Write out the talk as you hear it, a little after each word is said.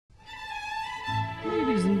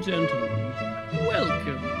and gentlemen,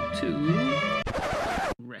 welcome to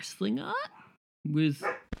Wrestling Art with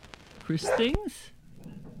Chris Stings.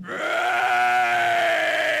 Ray!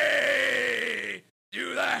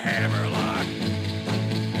 Do the hammerlock!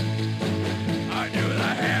 I do the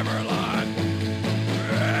hammerlock!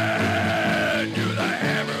 Ray! Do the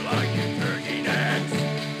hammerlock, you turkey necks!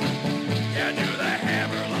 Yeah, do the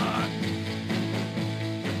hammerlock!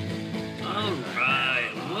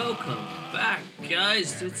 Alright, welcome back,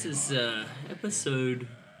 guys. This is episode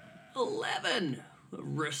 11 of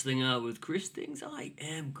Wrestling Art with Chris Stings. I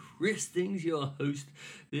am Chris Stings, your host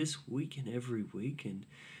this week and every week, and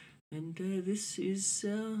this is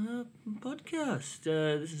a podcast.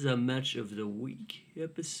 This is a match of the week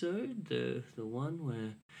episode, the one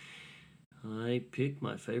where I pick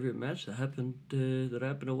my favorite match that happened to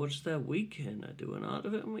watch that week, and I do an art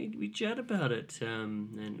of it, and we chat about it.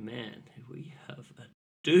 And man, we have a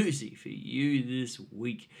doozy for you this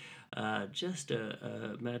week. Just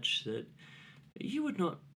a match that you would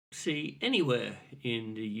not see anywhere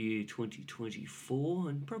in the year 2024,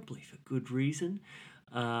 and probably for good reason.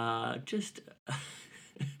 Just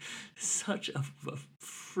such a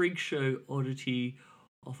freak show oddity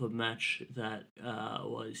of a match that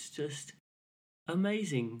was just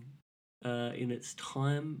amazing in its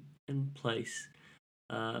time and place.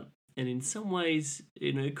 And in some ways,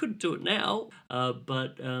 couldn't do it now,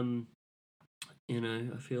 but I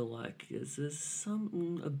feel like there's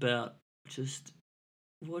something about just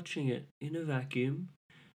watching it in a vacuum,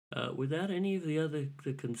 without any of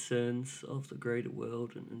the concerns of the greater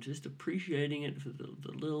world, and just appreciating it for the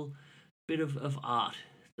little bit of art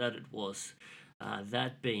that it was.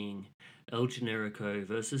 That being El Generico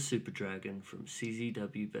versus Super Dragon from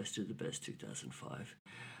CZW Best of the Best 2005.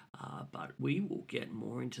 But we will get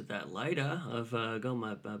more into that later. I've got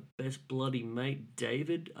my best bloody mate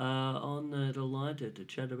David on the line to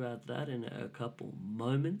chat about that in a couple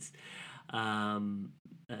moments.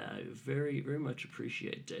 Very, very much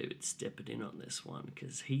appreciate David stepping in on this one,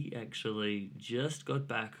 because he actually just got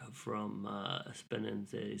back from spending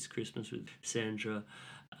his Christmas with Sandra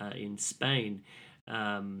in Spain,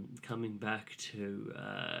 coming back to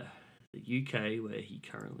the UK where he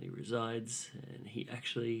currently resides, and he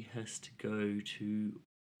actually has to go to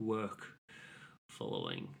work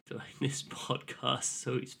following doing this podcast,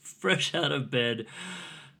 so he's fresh out of bed.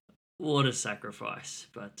 What a sacrifice,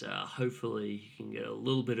 but hopefully he can get a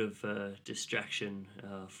little bit of distraction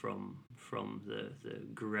from the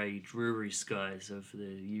grey, dreary skies of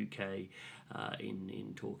the UK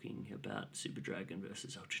in talking about Super Dragon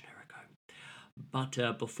versus El Generico. But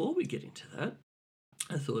before we get into that,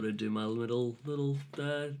 I thought I'd do my little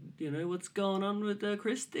what's going on with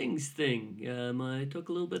Chris Stings thing. I talk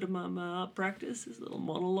a little bit of my art practice, this little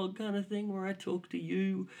monologue kind of thing where I talk to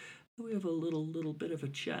you. We have a little bit of a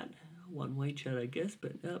chat. One-way chat, I guess,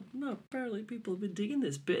 but no, apparently people have been digging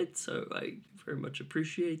this bit, so I very much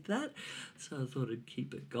appreciate that. So I thought I'd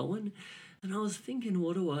keep it going. And I was thinking,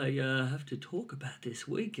 what do I have to talk about this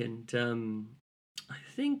week? And I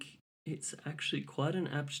think it's actually quite an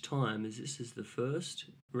apt time, as this is the first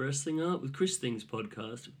Wrestling Art with Chris Stings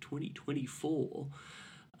podcast of 2024.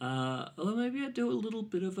 Or maybe I'd do a little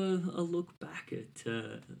bit of a look back at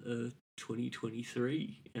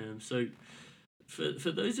 2023. So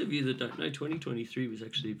for those of you that don't know, 2023 was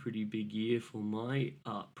actually a pretty big year for my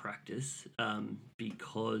art practice,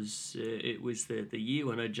 because it was the year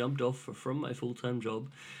when I jumped off from my full-time job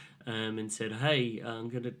and said, hey, I'm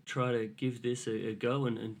going to try to give this a go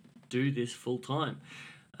and do this full-time.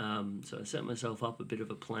 So I set myself up a bit of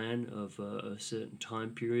a plan of a certain time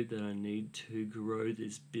period that I need to grow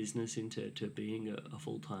this business into being a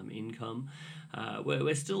full-time income.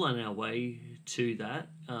 We're still on our way to that,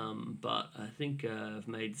 but I think I've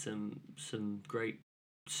made some great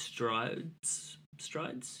strides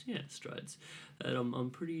that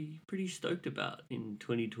I'm pretty stoked about in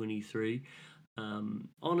 2023.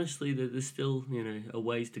 Honestly, there's still a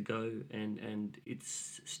ways to go, and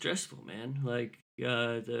it's stressful, man. Like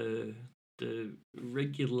the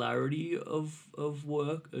regularity of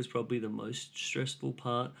work is probably the most stressful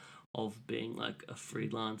part of being like a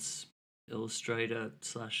freelance illustrator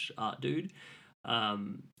 / art dude.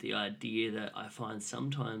 The idea that I find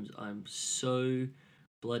sometimes I'm so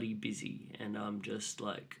bloody busy, and I'm just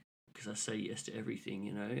like, because I say yes to everything,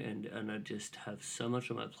 and I just have so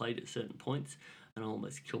much on my plate at certain points, and I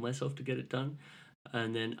almost kill myself to get it done.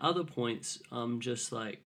 And then other points, I'm just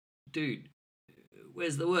like, dude,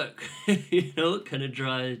 where's the work? It kind of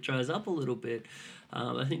dries up a little bit.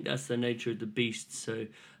 I think that's the nature of the beast. So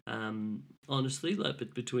honestly, like,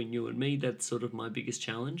 but between you and me, that's sort of my biggest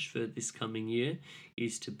challenge for this coming year,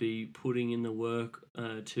 is to be putting in the work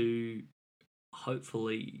to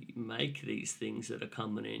hopefully make these things that are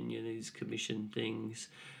coming in, these commission things,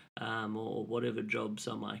 or whatever jobs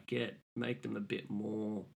I might get, make them a bit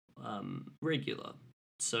more regular.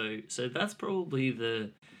 So that's probably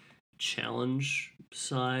the challenge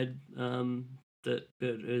side that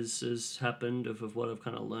has happened of what I've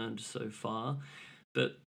kind of learned so far.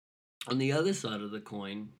 But on the other side of the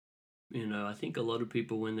coin, I think a lot of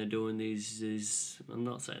people, when they're doing these, I'm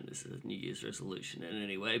not saying this is a New Year's resolution in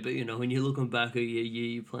any way, but when you're looking back at your year,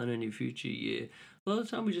 you plan on your future year, a lot of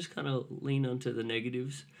the time we just kind of lean onto the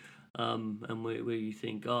negatives, and where you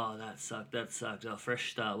think, oh, that sucked, oh,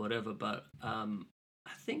 fresh start, whatever. But I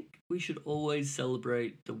think we should always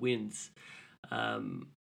celebrate the wins,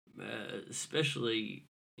 especially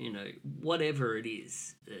whatever it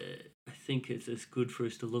is. I think it's good for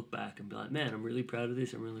us to look back and be like, man, I'm really proud of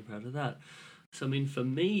this, I'm really proud of that. So, I mean, for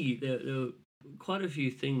me, there were quite a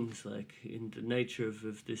few things, like in the nature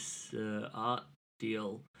of this art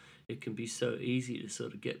deal. It can be so easy to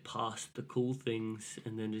sort of get past the cool things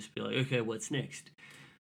and then just be like, okay, what's next?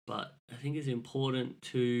 But I think it's important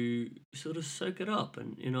to sort of soak it up.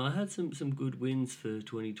 And, I had some good wins for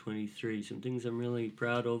 2023, some things I'm really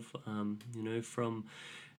proud of, from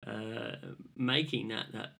making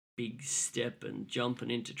that big step and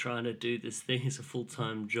jumping into trying to do this thing as a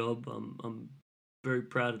full-time job. I'm very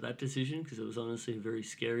proud of that decision, because it was honestly a very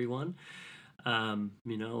scary one.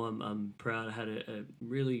 I'm proud. I had a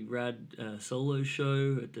really rad solo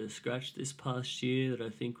show at the Scratch this past year that I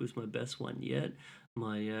think was my best one yet.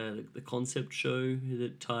 My the concept show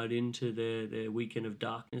that tied into their Weekend of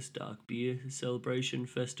Darkness Dark Beer Celebration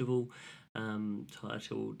Festival,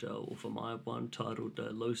 titled, or for my one, titled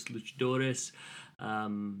Los Luchadores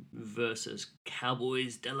versus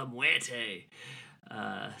Cowboys de la Muerte.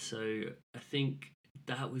 So I think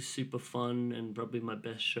that was super fun and probably my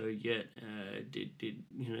best show yet. Did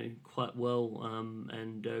quite well,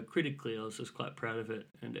 and critically I was just quite proud of it,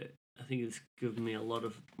 and I think it's given me a lot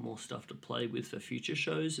of more stuff to play with for future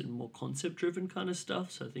shows and more concept driven kind of stuff.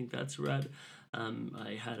 So I think that's rad.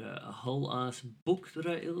 I had a whole ass book that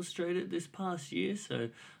I illustrated this past year, so I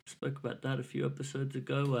spoke about that a few episodes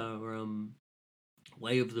ago. Our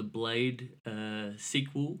Way of the Blade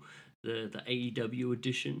sequel, the AEW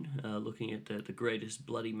edition, looking at the greatest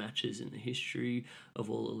bloody matches in the history of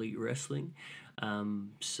all elite wrestling.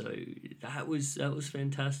 So that was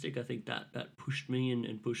fantastic. I think that pushed me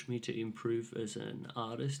and pushed me to improve as an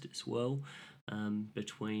artist as well.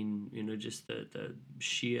 Between just the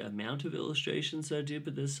sheer amount of illustrations I did,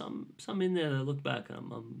 but there's some in there that I look back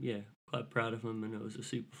and I'm quite proud of them, and it was a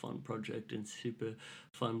super fun project and super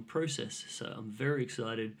fun process. So I'm very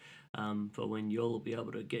excited for when you'll be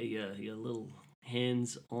able to get your little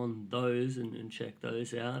hands on those and check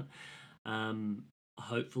those out.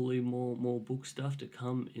 Hopefully more book stuff to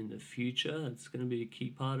come in the future. It's going to be a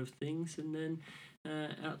key part of things. And then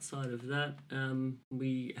outside of that,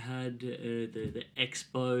 we had the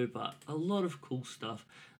expo, but a lot of cool stuff,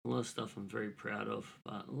 a lot of stuff I'm very proud of.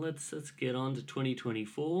 But let's get on to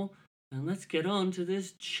 2024, and let's get on to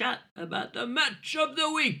this chat about the match of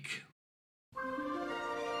the week.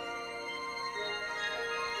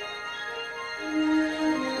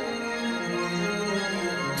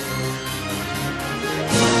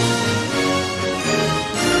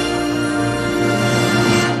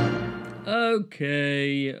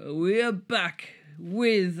 Okay, we are back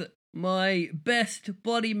with my best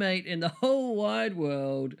body mate in the whole wide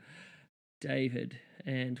world, David,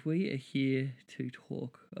 and we are here to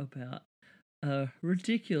talk about a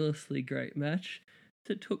ridiculously great match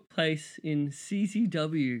that took place in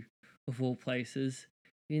CZW, of all places,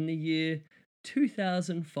 in the year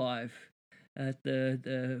 2005 at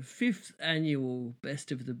the 5th annual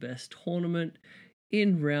Best of the Best tournament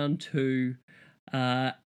in round 2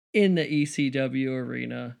 in the ECW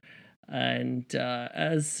arena. And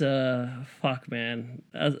as a fan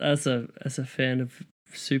of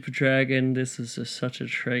Super Dragon, this is just such a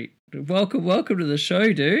treat. Welcome to the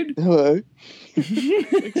show, dude. Hello.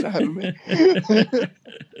 Thanks for having me.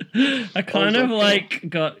 I kind of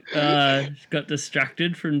got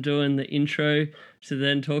distracted from doing the intro to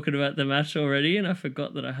then talking about the match already, and I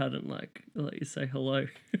forgot that I hadn't let you say hello.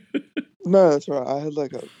 No, that's right.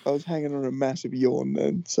 I was hanging on a massive yawn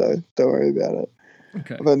then, so don't worry about it.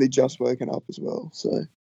 Okay. I've only just woken up as well, so.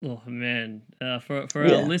 Oh man, for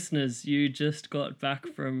our listeners, you just got back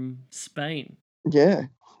from Spain. Yeah,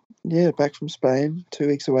 back from Spain, 2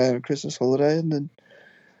 weeks away on a Christmas holiday, and then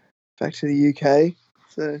back to the UK.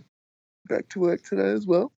 So back to work today as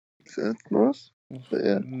well. So that's nice. But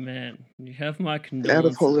yeah, Man, you have my out of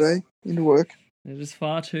condolences. holiday, into work. It is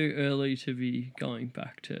far too early to be going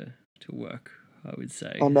back to work, I would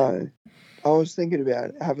say. Oh no, I was thinking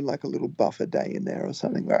about having like a little buffer day in there or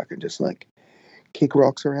something where I could just like kick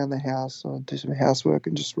rocks around the house or do some housework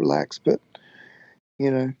and just relax. But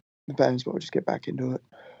you know, may as well just get back into it.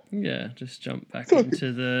 Yeah, just jump back Fuck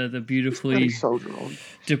into the Bloody beautifully soldier on.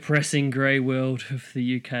 depressing grey world of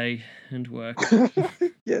the UK and work.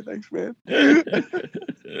 Yeah, thanks, man.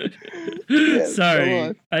 Sorry,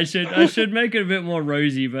 alive. I should make it a bit more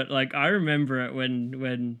rosy, but like I remember it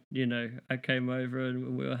when I came over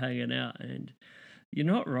and we were hanging out, and you're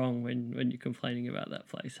not wrong when you're complaining about that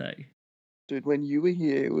place, hey? Dude, when you were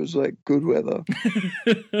here, it was like good weather.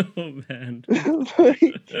 Oh man.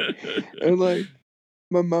 and like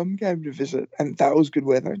my mum came to visit, and that was good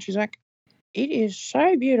weather. And she's like, "It is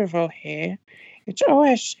so beautiful here.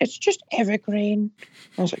 It's just evergreen."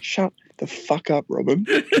 I was like, "Shut the fuck up, Robin."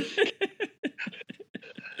 I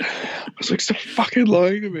was like, "Stop fucking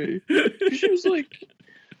lying to me." She was like,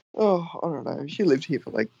 "Oh, I don't know." She lived here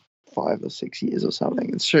for like 5 or 6 years or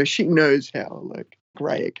something, and so she knows how like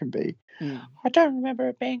grey it can be. I don't remember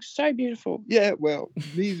it being so beautiful. Yeah, well,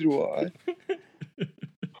 neither do I.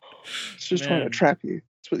 It's just trying to trap you.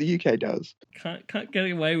 That's what the UK does. Can't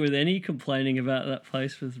get away with any complaining about that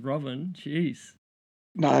place with Robin. Jeez.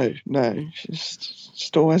 No. She's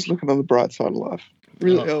just always looking on the bright side of life.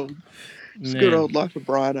 Really old. It's a good old life of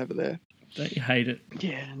Brian over there. Don't you hate it?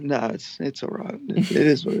 Yeah, no, it's all right. It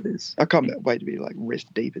is what it is. I can't wait to be like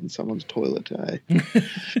wrist deep in someone's toilet today.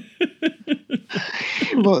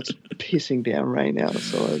 Well, it's pissing down rain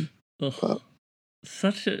outside. But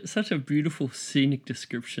such a beautiful scenic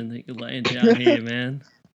description that you're laying down here, man.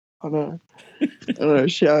 I know.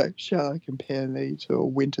 Shall I compare me to a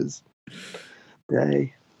winter's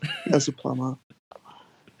day as a plumber?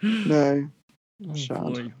 No,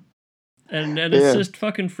 shan't. Boy. And it's just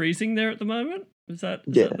fucking freezing there at the moment? Is that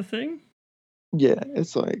the thing? Yeah,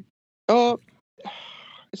 it's like,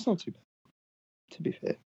 it's not too bad, to be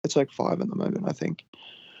fair. It's like 5 at the moment, I think.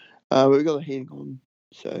 We've got the heating on,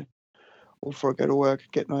 so before I go to work,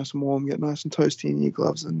 get nice and warm, get nice and toasty in your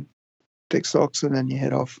gloves and thick socks, and then you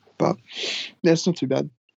head off. But yeah, it's not too bad.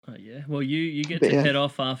 Oh yeah. Well, you get to head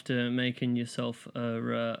off after making yourself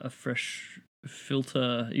a fresh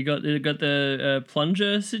filter. You got the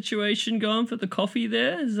plunger situation going for the coffee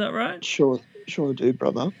there. Is that right? Sure do,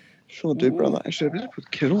 brother. Actually, I better put the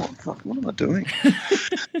kettle on. Fuck, what am I doing?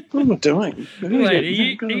 Wait, are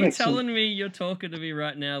you telling me you're talking to me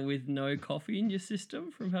right now with no coffee in your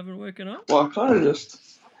system from having woken up? Well, I kind of just...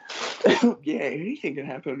 yeah, anything can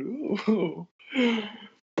happen. Ooh.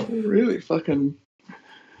 Really fucking...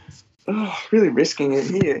 really risking it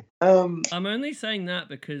here. I'm only saying that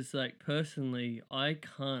because, like, personally, I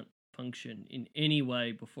can't function in any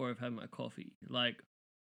way before I've had my coffee.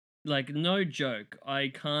 Like no joke,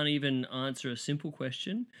 I can't even answer a simple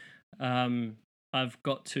question. I've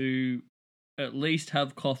got to at least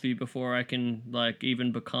have coffee before I can like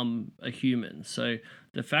even become a human. So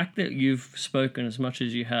the fact that you've spoken as much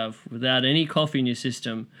as you have without any coffee in your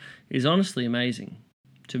system is honestly amazing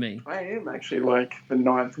to me. I am actually like the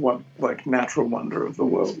 9th one, like natural wonder of the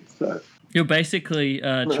world. So you're basically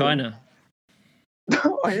China.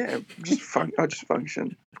 I am. I just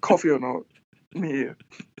function. Coffee or not, I'm here.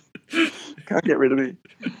 Can't get rid of me.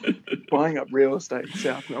 Buying up real estate in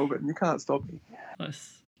South Melbourne. You can't stop me.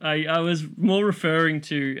 Nice. I was more referring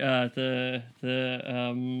to the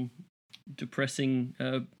depressing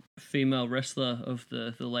female wrestler of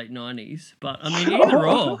the late 90s. But I mean, either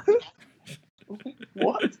or.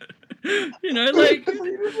 What?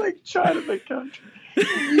 Like China, big country.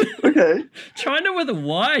 Okay. China with a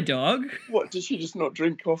Y, dog. What, did she just not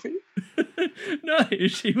drink coffee? No,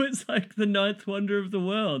 she was like the 9th wonder of the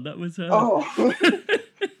world. That was her. Oh.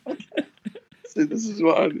 Okay. See, this is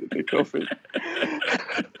why I did the coffee.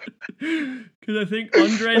 Because I think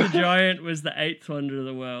Andre the Giant was the 8th wonder of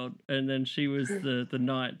the world, and then she was the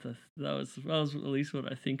 9th. That was at least what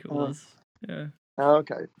I think it was. Yeah. Oh,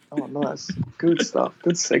 okay. Oh, nice. Good stuff.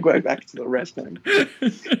 Good segue back to the wrestling.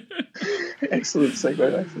 Excellent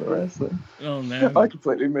segue back to the wrestling. Oh, man. I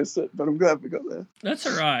completely missed it, but I'm glad we got there. That's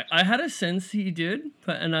all right. I had a sense he did,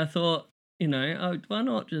 and I thought, why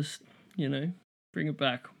not just, bring it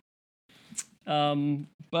back.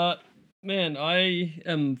 But, man, I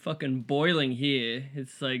am fucking boiling here.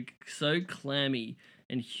 It's, like, so clammy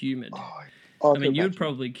and humid. I mean, you'd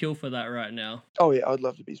probably kill for that right now. Oh, yeah, I'd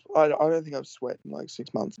love to be... I don't think I've sweat in, like,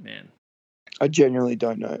 6 months. Man. I genuinely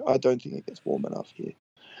don't know. I don't think it gets warm enough here.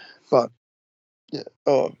 But, yeah.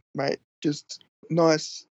 Oh, mate, just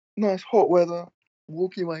nice hot weather.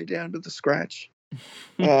 Walk your way down to the scratch.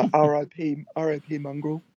 R.I.P.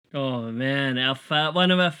 Mongrel. Oh man,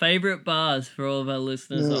 one of our favorite bars for all of our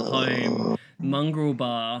listeners at home, No. Mongrel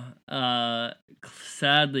Bar,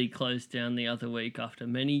 sadly closed down the other week after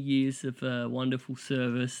many years of wonderful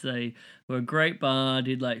service. They were a great bar,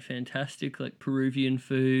 did like fantastic like Peruvian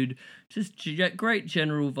food, just great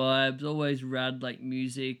general vibes, always rad like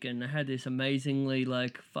music, and they had this amazingly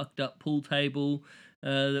like fucked up pool table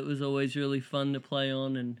that was always really fun to play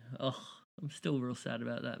on, and I'm still real sad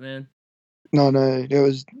about that, man. No, that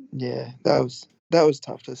was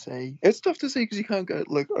tough to see. It's tough to see because you can't go.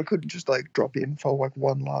 Like, I couldn't just like drop in for like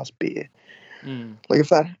one last beer. Like if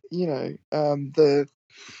that, we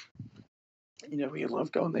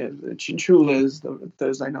love going there. The chinchulas, the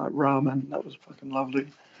Thursday night ramen, that was fucking lovely.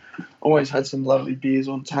 Always had some lovely beers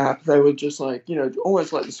on tap. They were just like,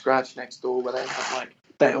 almost like the Scratch next door, where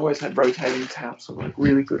they always had rotating taps of like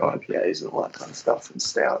really good IPAs and all that kind of stuff and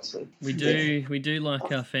stouts. And we do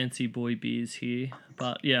like our fancy boy beers here,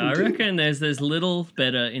 but yeah, I reckon there's little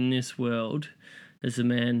better in this world as a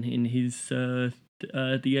man in his the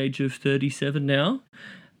age of 37 now.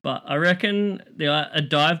 But I reckon a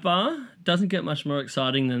dive bar doesn't get much more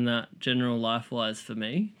exciting than that, general life-wise for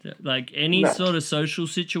me. Like any sort of social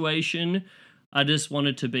situation, I just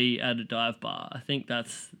wanted to be at a dive bar. I think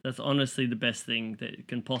that's honestly the best thing that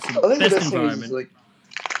can possibly best environment. Like,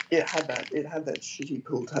 it had that shitty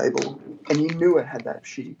pool table, and you knew it had that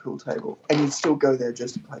shitty pool table, and you'd still go there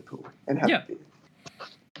just to play pool and have a beer.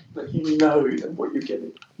 Like you know what you're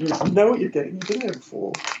getting. You know what you're getting. You've been there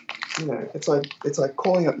before. It's like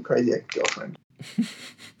calling up a crazy ex-girlfriend.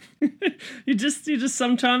 you just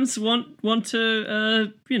sometimes want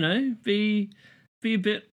to be a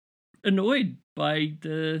bit annoyed by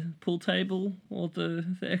the pool table or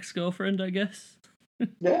the ex-girlfriend, I guess.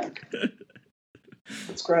 Yeah.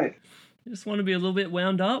 It's great. You just want to be a little bit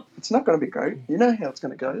wound up. It's not going to be great. You know how it's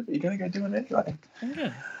going to go, but you're going to go do it anyway.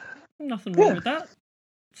 Yeah. Nothing wrong with that.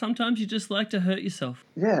 Sometimes you just like to hurt yourself.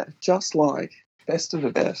 Yeah, just like best of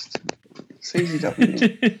the best.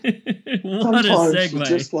 CZW. What Sometimes a segue. you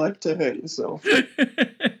just like to hurt yourself.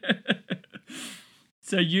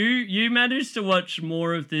 So you managed to watch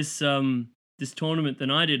more of this tournament than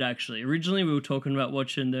I did, actually. Originally, we were talking about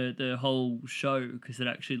watching the whole show because it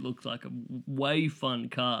actually looked like a way fun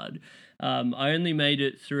card. I only made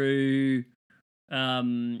it through.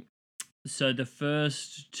 So the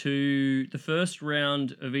first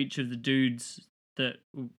round of each of the dudes that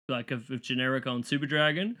like of Generico and Super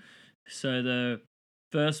Dragon. So the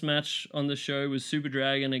first match on the show was Super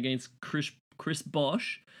Dragon against Chris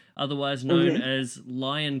Bosch, otherwise known as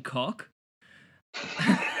Lion Cock.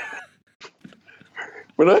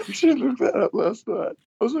 When I actually looked that up last night,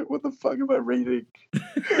 I was like, what the fuck am I reading?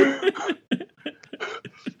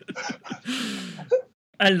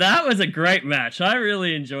 And that was a great match. I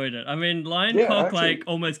really enjoyed it. I mean, Lion Cock like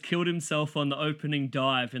almost killed himself on the opening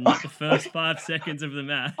dive in like the first 5 seconds of the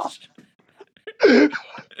match.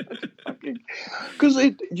 Because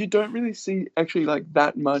you don't really see actually like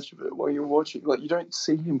that much of it while you're watching. Like you don't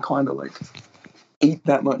see him kind of like eat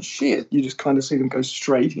that much shit. You just kind of see them go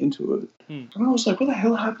straight into it. And I was like, what the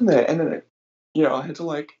hell happened there? And then I had to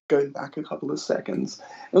like go back a couple of seconds.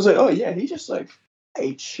 I was like, oh yeah, he just like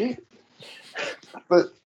ate shit.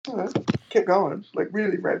 But kept going, like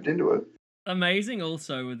really revved into it. Amazing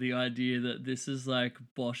also with the idea that this is like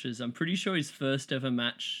Bosch's, I'm pretty sure his first ever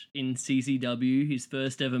match in CZW, his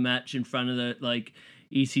first ever match in front of the like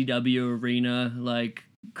ECW arena like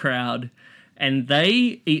crowd, and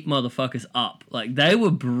they eat motherfuckers up. Like they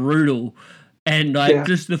were brutal, and like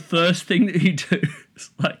just the first thing that you do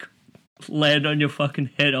is like land on your fucking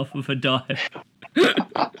head off of a dive.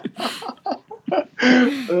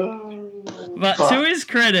 But to his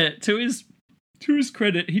credit,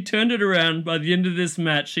 he turned it around. By the end of this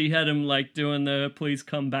match, he had him like doing the "please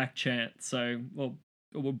come back" chant, or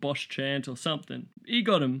Bosch chant or something. He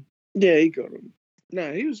got him. Yeah, he got him. No,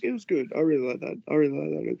 it was good. I really like that. I really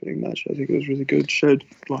like that opening match. I think it was really good. Showed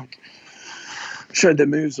their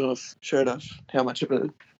moves off. Showed us how much of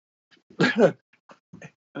a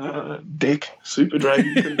dick Super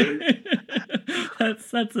Dragon can do.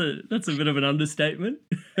 That's a bit of an understatement.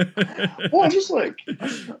 Well, just like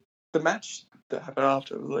the match that happened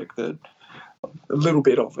after was like a little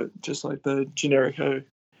bit of it, just like the Generico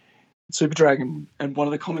Super Dragon, and one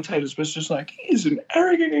of the commentators was just like, he's an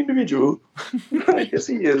arrogant individual. I guess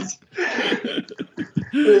he is.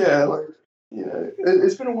 Yeah, like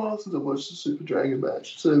it's been a while since I watched the Super Dragon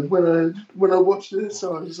match. So when I watched this, I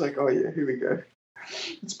was like, oh yeah, here we go.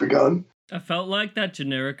 It's begun. I felt like that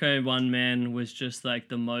Generico one man was just like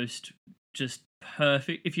the most just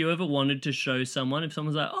perfect. If you ever wanted to show someone, if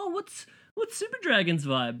someone's like, oh, What's Super Dragon's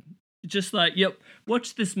vibe? Just like, yep,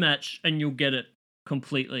 watch this match and you'll get it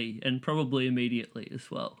completely and probably immediately as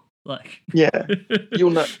well. Like, Yeah,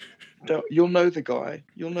 you'll know the guy.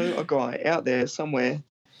 You'll know a guy out there somewhere.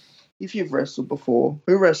 If you've wrestled before,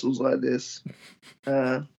 who wrestles like this?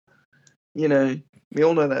 You know, we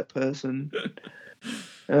all know that person.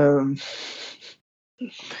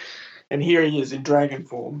 And here he is in dragon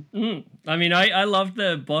form. I mean, I loved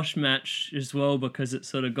the Bosch match as well because it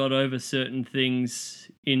sort of got over certain things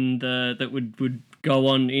in that would go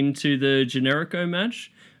on into the Generico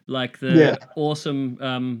match, like the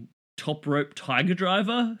awesome top rope tiger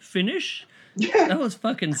driver finish. Yeah, That was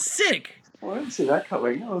fucking sick. I didn't see that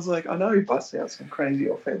coming. I was like, I know he busts out some crazy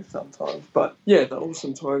offense sometimes, but yeah, the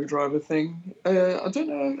awesome tiger driver thing. I don't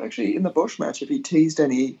know actually in the Bosch match if he teased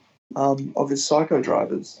any of his psycho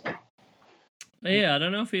drivers. Yeah, I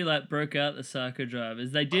don't know if he like broke out the psycho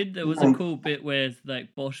drivers. They did. There was a cool bit where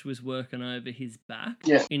like Bosch was working over his back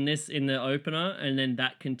in the opener, and then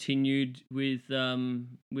that continued with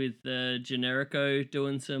Generico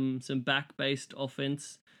doing some back based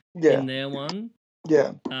offense in their one.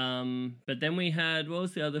 Yeah. But then we had, what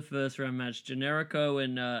was the other first round match? Generico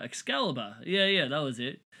and Excalibur. Yeah, that was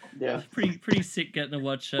it. Yeah. Pretty sick getting to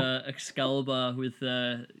watch Excalibur with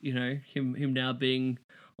him now being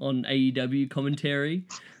on AEW commentary.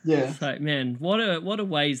 Yeah. It's like, man, what a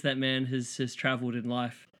ways that man has traveled in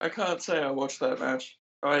life. I can't say I watched that match.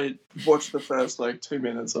 I watched the first 2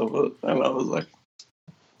 minutes of it and I was like,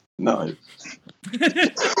 no.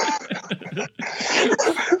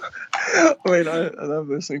 I mean, I love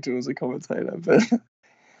listening to him as a commentator, but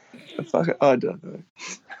I don't know.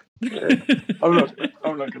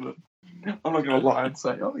 I'm not gonna lie and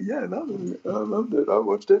say, oh yeah, no, I loved it. I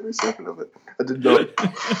watched every second of it. I did not.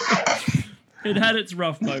 It had its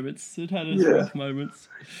rough moments. Rough moments.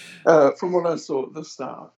 From what I saw at the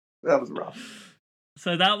start, that was rough.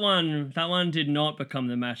 So that one did not become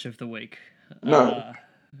the match of the week. No.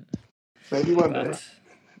 Maybe one day.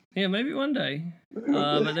 Yeah, maybe one day.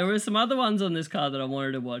 But there were some other ones on this card that I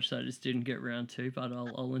wanted to watch that I just didn't get around to, but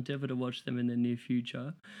I'll endeavour to watch them in the near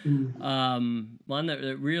future. One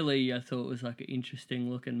that really I thought was like an interesting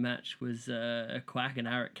looking match was a Quack and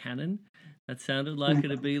Eric Cannon. That sounded like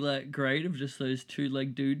it'd be like great of just those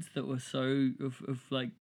two-leg dudes that were so of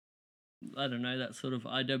like, I don't know, that sort of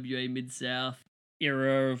IWA Mid-South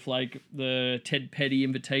era of like the Ted Petty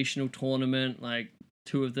Invitational Tournament, like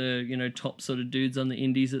two of the, top sort of dudes on the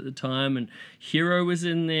indies at the time, and Hero was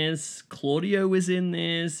in this, Claudio was in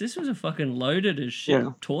this. This was a fucking loaded as shit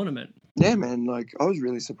tournament. Yeah, man, I was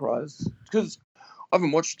really surprised because I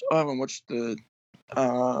haven't watched the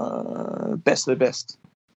Best of the Best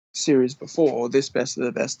series before, or this Best of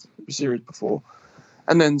the Best series before,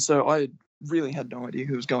 and then so I really had no idea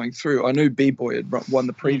who was going through. I knew B-Boy had won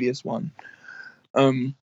the previous one.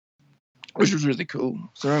 Which was really cool.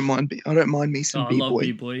 So I don't mind me some B-Boy. I love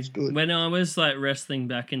B-Boy. When I was wrestling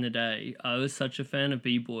back in the day, I was such a fan of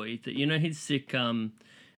B-Boy that his sick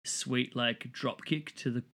sweet drop kick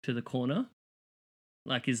to the corner.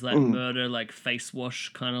 Like his murder face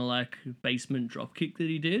wash kind of basement drop kick that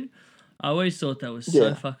he did. I always thought that was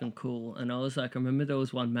so fucking cool. And I was I remember there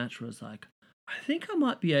was one match where I was like, I think I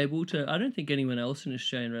might be able to, I don't think anyone else in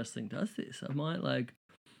Australian wrestling does this. I might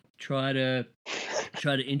try to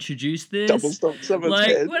introduce this. Double stomp someone's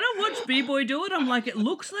head. When I watch B-Boy do it, I'm like, it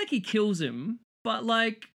looks like he kills him, but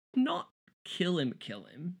not kill him,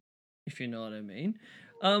 if you know what I mean.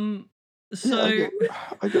 So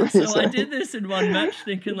I did this in one match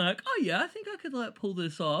thinking oh yeah, I think I could pull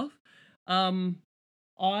this off.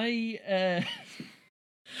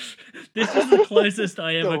 This was the closest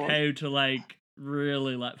I ever came to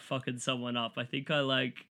really fucking someone up. I think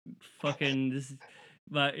I fucking this.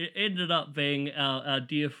 But it ended up being our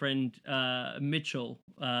dear friend Mitchell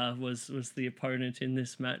was the opponent in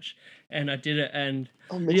this match, and I did it. And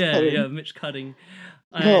Mitch Cutting.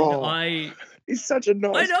 And he's such a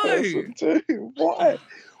nice person too. Why?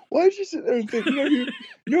 Why did you sit there and think,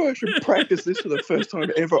 I should practice this for the first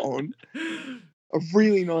time ever on a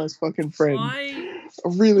really nice fucking friend, a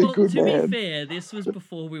really good man. To be fair, this was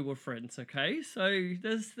before we were friends, okay? So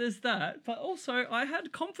there's that, but also I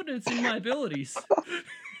had confidence in my abilities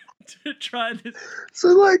to try this.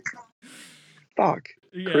 So fuck,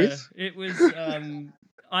 yeah, Chris. It was.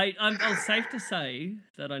 I'm safe to say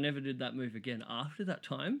that I never did that move again after that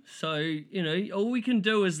time. So all we can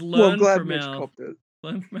do is learn from our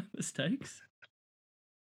mistakes.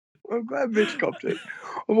 I'm glad Mitch copped it.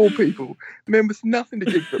 Of all people. Man with nothing to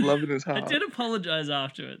give but love in his heart. I did apologise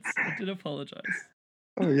afterwards.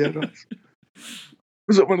 Oh, yeah, nice.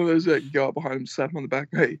 Was it one of those that you go up behind him, slap him on the back?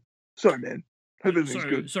 Hey, sorry, man. Hope everything's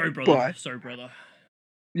good. Sorry, brother. Bye. Sorry, brother.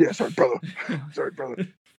 Yeah, sorry, brother. Sorry, brother.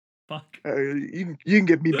 Fuck. You can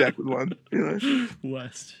get me back with one, you know.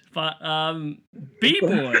 Worst. But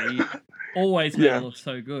B-Boy always made Yeah. it look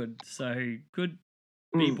so good. So good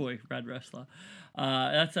Mm. B-Boy rad wrestler.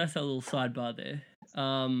 That's a little sidebar there.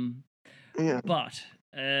 Yeah. But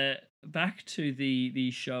back to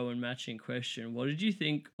the show and match in question. What did you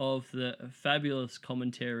think of the fabulous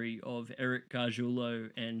commentary of Eric Gargiulo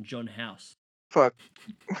and John House? Fuck.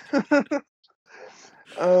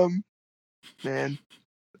 Man,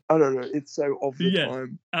 I don't know. It's so of the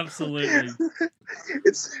time. Absolutely.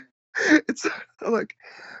 it's like,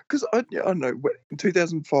 because I don't know. In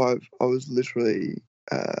 2005, I was literally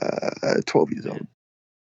 12 years old.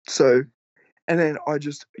 So, and then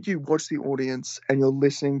you watch the audience and you're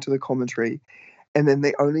listening to the commentary, and then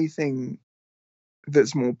the only thing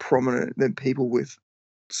that's more prominent than people with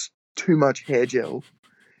too much hair gel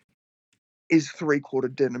is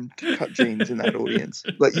 3/4 denim cut jeans in that audience.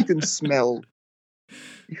 Like you can smell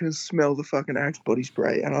the fucking Axe body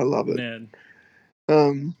spray, and I love it.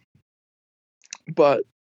 Man. But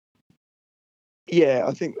yeah,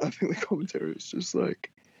 I think the commentary is just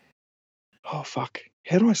like, oh fuck,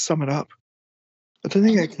 how do I sum it up? I don't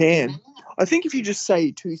think I can. I think if you just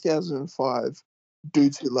say 2005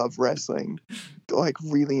 dudes who love wrestling, like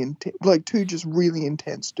really intense, like two just really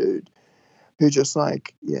intense dude who just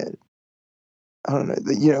like, yeah, I don't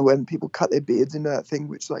know, when people cut their beards into that thing,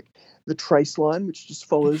 which like the trace line, which just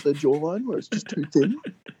follows their jawline, where it's just too thin.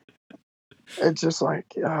 It's just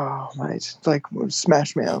like, oh mate, it's like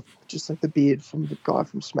Smash Mouth, just like the beard from the guy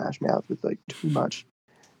from Smash Mouth with like too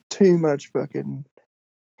much fucking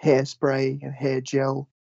hairspray and hair gel.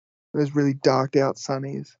 Those really darked out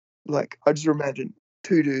sunnies. Like I just imagine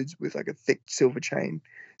two dudes with like a thick silver chain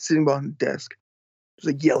sitting behind a desk, just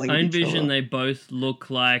like yelling. I at each envision other. they both look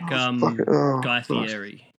like Guy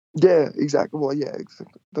Fieri. Yeah, exactly. Well, yeah,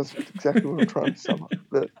 exactly. That's exactly what I'm trying to sum up.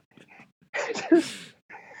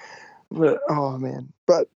 But oh man,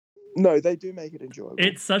 but no, they do make it enjoyable.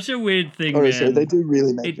 It's such a weird thing, honestly, man. They do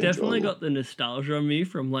really make it definitely enjoyable. got the nostalgia on me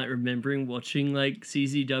from like remembering watching like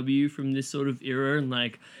CZW from this sort of era, and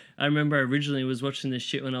like I remember I originally was watching this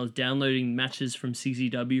shit when I was downloading matches from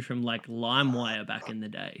CZW from like LimeWire back in the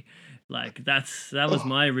day. Like that was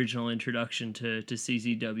my original introduction to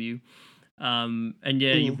CZW. And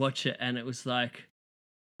yeah, you watch it and it was like,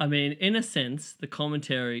 I mean, in a sense, the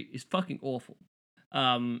commentary is fucking awful.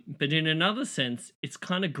 But in another sense, it's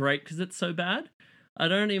kind of great because it's so bad. I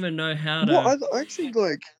don't even know how to. Well, I actually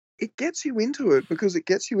like it gets you into it because it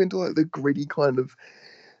gets you into like the gritty kind of,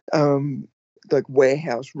 like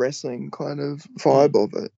warehouse wrestling kind of vibe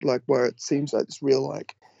of it, like where it seems like this real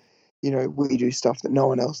like, we do stuff that no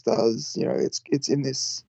one else does. It's in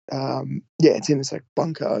this, it's in this like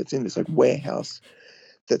bunker. It's in this like warehouse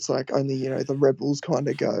that's like only the rebels kind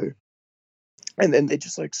of go. And then they're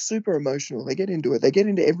just like super emotional. They get into it. They get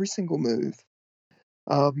into every single move.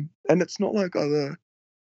 And it's not like other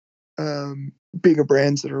bigger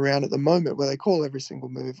brands that are around at the moment where they call every single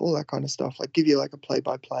move, all that kind of stuff, like give you like a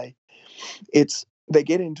play-by-play. They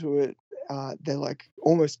get into it. They're like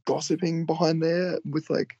almost gossiping behind there with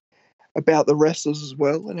like about the wrestlers as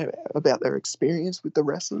well and about their experience with the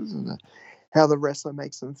wrestlers and how the wrestler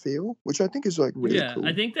makes them feel, which I think is like really cool.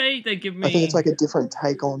 I think they give me. I think it's like a different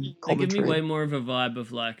take on commentary. They give me way more of a vibe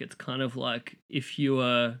of like it's kind of like if you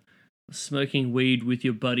were smoking weed with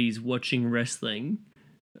your buddies watching wrestling,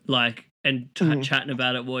 like and chatting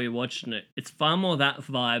about it while you're watching it. It's far more that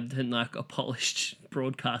vibe than like a polished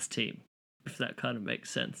broadcast team, if that kind of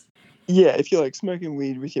makes sense. Yeah, if you're like smoking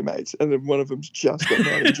weed with your mates and then one of them's just gotten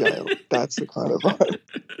out of jail, that's the kind of vibe.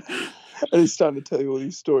 And he's starting to tell you all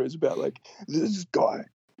these stories about like this guy,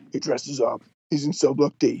 he dresses up, he's in Cell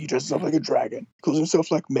Block D, he dresses up like a dragon, calls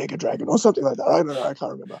himself like Mega Dragon or something like that. I don't know, I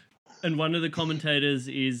can't remember. And one of the commentators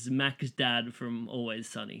is Mac's dad from Always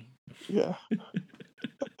Sunny. Yeah.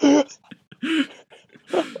 Fuck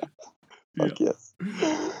yes.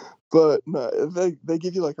 But no, they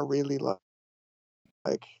give you like a really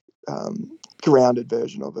like grounded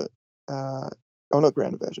version of it. Not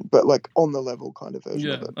grounded version, but like on the level kind of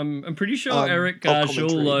version of it. I'm pretty sure Eric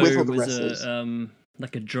Gargiulo was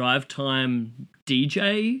like a drive time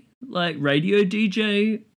DJ, like radio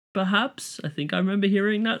DJ, perhaps. I think I remember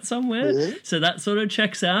hearing that somewhere. Really? So that sort of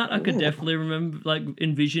checks out. I could definitely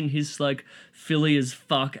envision his like Philly as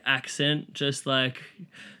fuck accent, just like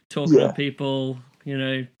talking to people,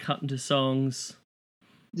 cutting to songs.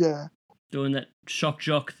 Yeah. Doing that shock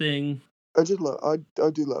jock thing. I do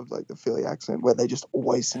love like the Philly accent where they just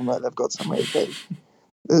always seem like they've got somewhere to be.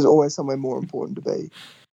 There's always somewhere more important to be.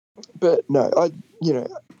 But no,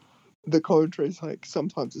 the commentary is like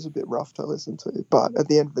sometimes it's a bit rough to listen to, but at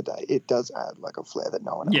the end of the day, it does add like a flair that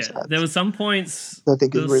no one else adds. There were some points. I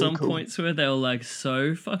think There is were really some cool. points where they were like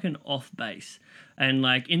so fucking off base, and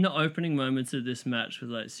like in the opening moments of this match with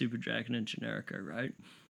like Super Dragon and Generico, right?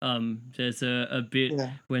 There's a bit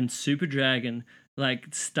when Super Dragon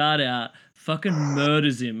like start out fucking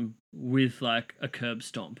murders him with like a curb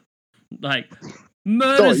stomp, like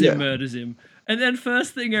murders him. And then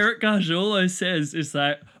first thing Eric Gargiulo says is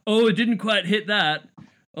like, "Oh, it didn't quite hit that,"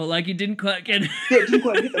 or like he didn't quite get. It didn't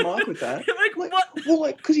quite hit the mark with that. like what? Well,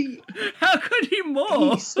 like because he. How could he more?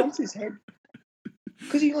 He stomps his head.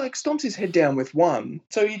 Because he like stomps his head down with one.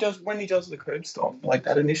 So he does when he does the curb stomp, like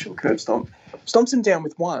that initial curb stomp, stomps him down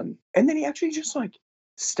with one, and then he actually just like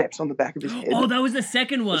steps on the back of his head. Oh, that was the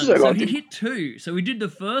second one. So he hit two. So we did the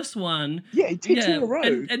first one. Yeah, he did two in a row.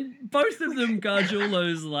 And both of them,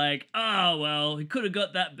 Gargiulo's like, oh, well, he could have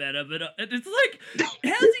got that better. But it's like,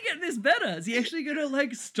 how's he getting this better? Is he actually going to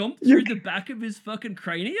like stomp through the back of his fucking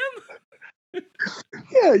cranium?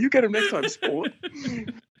 Yeah, you get him next time, sport.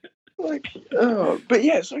 Like, but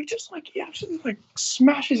yeah, so he actually like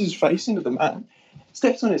smashes his face into the mat,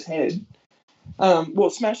 steps on his head.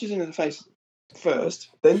 Smashes into the face first,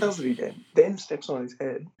 then does it again, then steps on his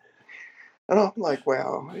head. And I'm like,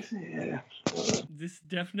 wow, yeah. This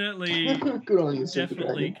definitely, good on you,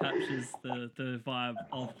 definitely captures the vibe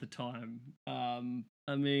of the time.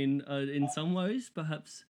 I mean, in some ways,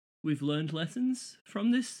 perhaps we've learned lessons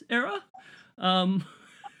from this era.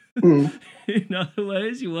 In other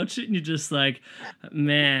ways, you watch it and you're just like,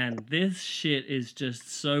 man, this shit is just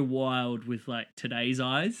so wild with like today's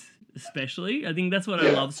eyes. Especially, I think that's what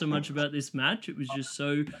I love so much about this match. It was just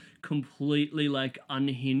so completely like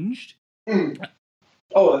unhinged.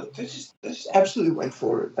 Oh, they just absolutely went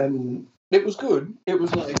for it, and it was good. It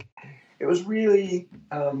was like, it was really.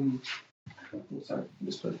 Sorry, I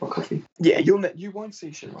just put my coffee. Yeah, you won't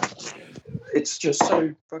see shit like that again. It's just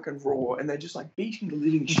so fucking raw, and they're just like beating the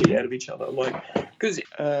living shit out of each other. Like, because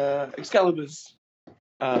Excalibur's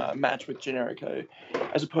match with Generico,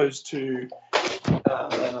 as opposed to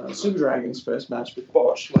Super Dragon's first match with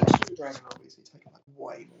Bosch, like Super Dragon obviously taking like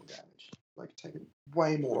way more damage, like taking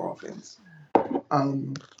way more offense.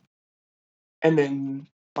 And then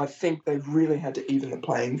I think they really had to even the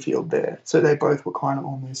playing field there. So they both were kind of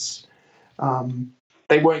on this.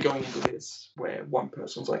 They weren't going into this where one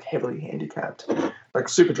person was like heavily handicapped. Like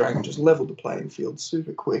Super Dragon just leveled the playing field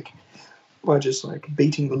super quick by just like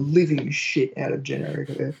beating the living shit out of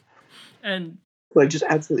Generico. And like just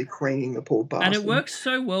absolutely creaming the poor bastard. And it works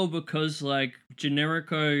so well because like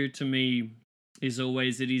Generico to me is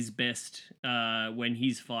always at his best when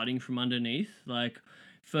he's fighting from underneath. Like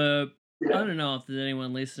I don't know if there's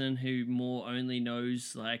anyone listening who more only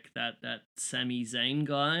knows like that Sami Zayn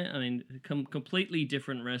guy. I mean, completely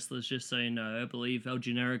different wrestlers, just so you know. I believe El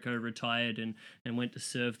Generico retired and went to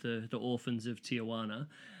serve the orphans of Tijuana.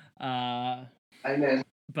 Amen.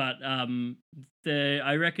 But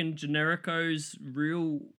I reckon Generico's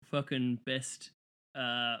real fucking best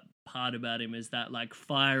part about him is that like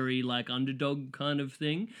fiery like underdog kind of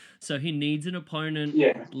thing. So he needs an opponent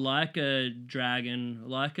like a Dragon,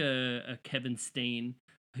 like a Kevin Steen,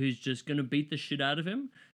 who's just gonna beat the shit out of him,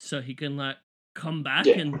 so he can like come back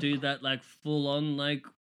and do that like full on like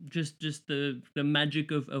just the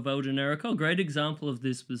magic of El Generico. A great example of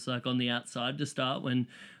this was like on the outside to start when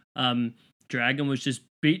Dragon was just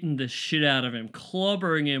beating the shit out of him,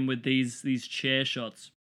 clobbering him with these chair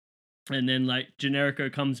shots. And then like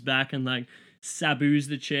Generico comes back and like saboos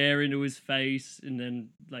the chair into his face and then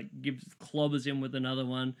like clobbers him with another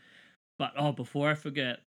one. But before I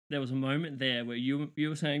forget, there was a moment there where you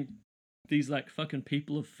were saying these like fucking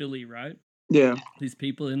people of Philly, right? Yeah. These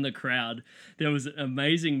people in the crowd. There was an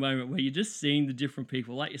amazing moment where you're just seeing the different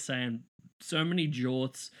people, like you're saying, so many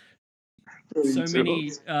jorts, so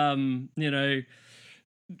many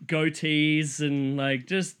goatees and like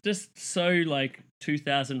just so like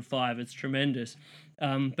 2005. It's tremendous.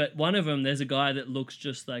 But one of them, there's a guy that looks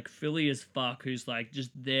just like Philly as fuck, who's like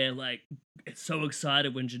just there, like so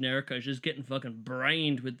excited when Generico's just getting fucking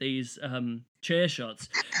brained with these chair shots,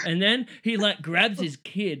 and then he like grabs his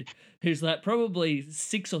kid, who's like probably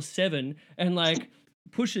 6 or 7, and like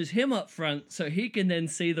pushes him up front so he can then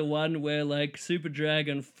see the one where like Super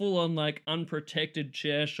Dragon full on like unprotected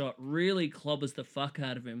chair shot really clobbers the fuck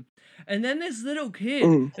out of him. And then this little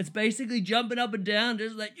kid that's basically jumping up and down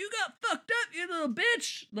just like, you got fucked up, you little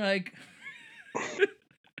bitch. Like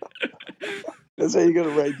that's how you gotta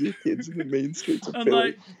raise your kids in the mean streets of Philly.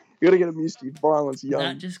 Like, you gotta get them used to violence young.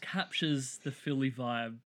 That just captures the Philly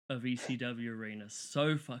vibe of ECW Arena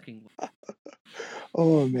so fucking well.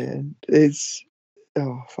 Oh man, it's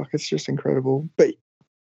oh fuck, it's just incredible. But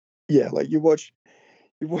yeah, like you're just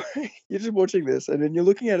watching this, and then you're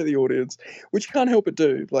looking out at the audience, which you can't help but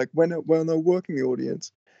do. Like when they're working the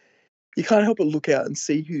audience, you can't help but look out and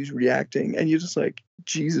see who's reacting, and you're just like,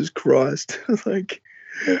 Jesus Christ, like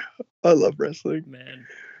I love wrestling Man.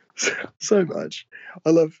 so much.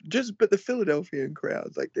 But the Philadelphian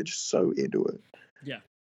crowd, like they're just so into it. Yeah.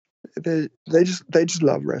 They just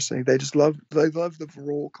love wrestling. They love the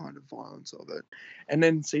raw kind of violence of it. And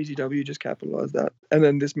then CZW just capitalized that, and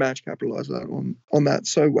then this match capitalized that on that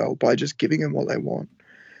so well by just giving them what they want,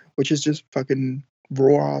 which is just fucking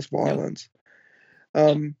raw ass violence.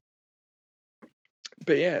 But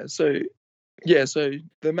so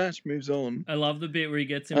the match moves on. I love the bit where he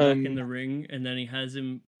gets him back in the ring, and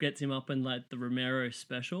then gets him up in like the Romero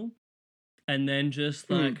special, and then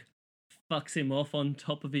just like fucks him off on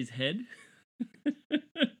top of his head.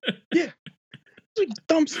 Yeah. Like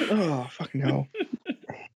dumps it. Oh, fucking hell.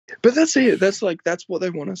 But that's it. That's what they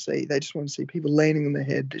want to see. They just want to see people landing on their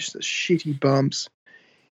head. There's the shitty bumps.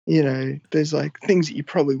 You know, there's like things that you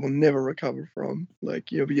probably will never recover from.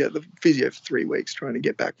 Like, you'll be at the physio for 3 weeks trying to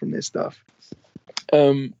get back from this stuff.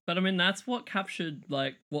 But I mean, that's what captured,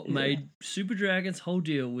 like, what made Super Dragon's whole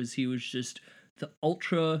deal was he was just the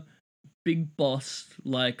ultra big boss,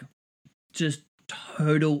 like, just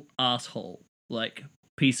total asshole, like,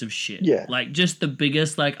 piece of shit. Yeah. Like, just the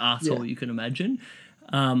biggest, like, asshole you can imagine.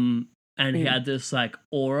 And he had this, like,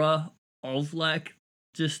 aura of, like,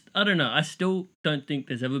 just, I don't know. I still don't think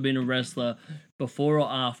there's ever been a wrestler before or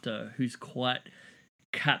after who's quite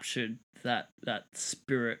captured that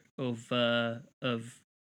spirit of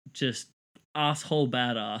just asshole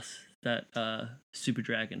badass that Super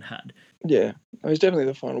Dragon had. Yeah, he's definitely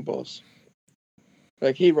the final boss.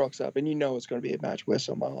 Like, he rocks up, and you know it's going to be a match where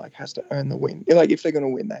someone like has to earn the win. Like, if they're going to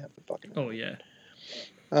win, they have to fucking. Oh yeah.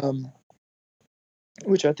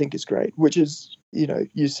 Which I think is great. Which is, you know,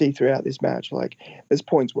 you see throughout this match, like there's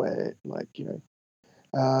points where, like, you know,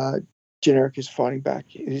 Generico is fighting back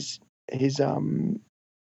his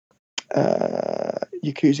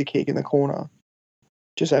Yakuza kick in the corner,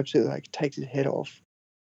 just absolutely like takes his head off.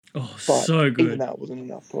 Oh, but so good. Even that wasn't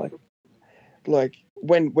enough to like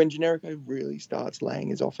when Generico really starts laying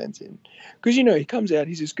his offense in, because, you know, he comes out,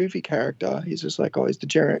 he's this goofy character, he's just like, oh, he's the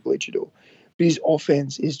generic luchador, but his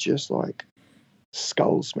offense is just like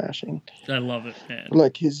skull smashing. I love it, man.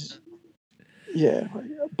 Like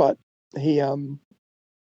but he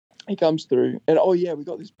comes through, and oh yeah, we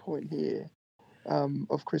got this point here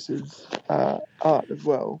of Chris's art as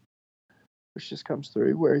well, which just comes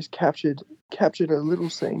through, where he's captured a little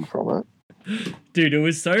scene from it. Dude, it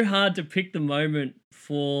was so hard to pick the moment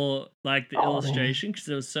for like the illustration, because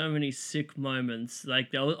there was so many sick moments.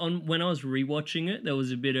 Like, there was, when I was rewatching it, there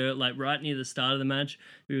was a bit of like right near the start of the match,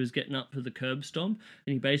 he was getting up for the curb stomp,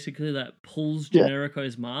 and he basically like pulls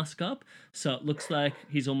Generico's mask up, so it looks like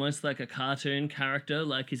he's almost like a cartoon character.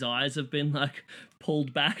 Like, his eyes have been like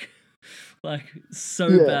pulled back, like so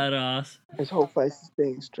badass. His whole face is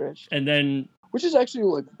being stretched, and then. Which is actually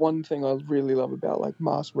like one thing I really love about like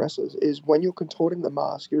masked wrestlers is when you're contorting the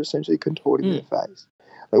mask, you're essentially contorting their face.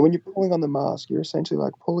 Like, when you're pulling on the mask, you're essentially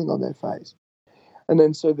like pulling on their face. And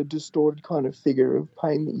then so the distorted kind of figure of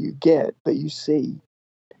pain that you get, that you see,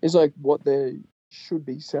 is like what they should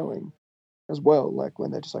be selling as well. Like,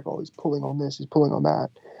 when they're just like, oh, he's pulling on this, he's pulling on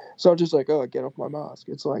that. It's not just like, oh, get off my mask.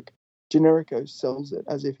 It's like Generico sells it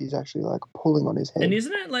as if he's actually like pulling on his head. And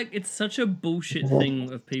isn't it like, it's such a bullshit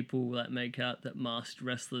thing of people that make out that masked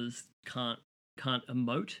wrestlers can't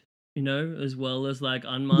emote, you know, as well as like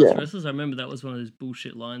unmasked wrestlers. I remember that was one of those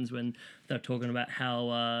bullshit lines when they're talking about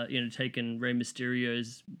how you know, taking Rey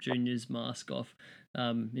Mysterio's Jr.'s mask off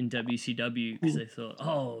in WCW, because they thought,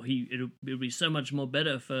 oh, it'll be so much more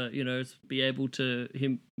better for, you know, to be able to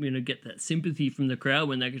him, you know, get that sympathy from the crowd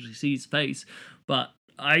when they actually see his face. But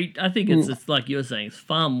I think it's just like you're saying, it's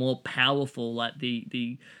far more powerful, like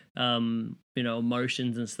the you know,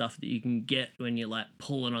 emotions and stuff that you can get when you're like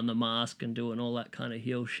pulling on the mask and doing all that kind of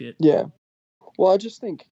heel shit. Yeah. Well,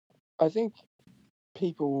 I think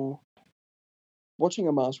people watching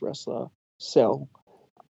a masked wrestler sell,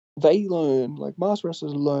 they learn, like, masked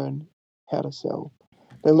wrestlers learn how to sell.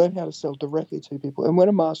 They learn how to sell directly to people. And when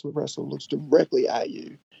a masked wrestler looks directly at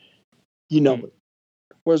you, you know it.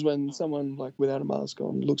 Whereas when someone like without a mask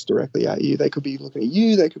on looks directly at you, they could be looking at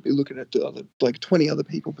you, they could be looking at the other, like 20 other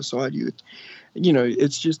people beside you. You know,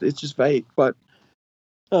 it's just vague. But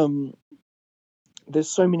there's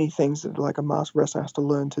so many things that like a masked wrestler has to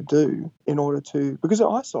learn to do in order to, because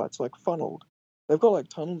their eyesight's like funneled. They've got like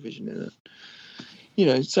tunnel vision in it. You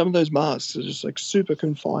know, some of those masks are just like super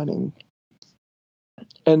confining.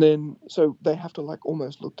 And then, so they have to like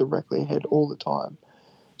almost look directly ahead all the time.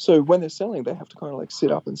 So when they're selling, they have to kind of like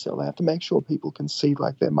sit up and sell. They have to make sure people can see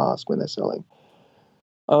like their mask when they're selling.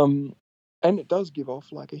 And it does give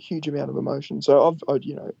off like a huge amount of emotion. So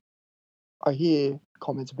I hear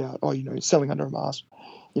comments about, selling under a mask,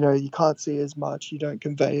 you can't see as much, you don't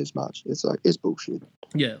convey as much. It's like, it's bullshit.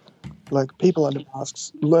 Yeah. Like, people under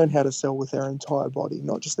masks learn how to sell with their entire body,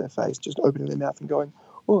 not just their face, just opening their mouth and going,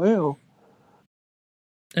 oh, hell.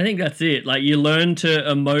 I think that's it. Like, you learn to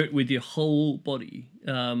emote with your whole body,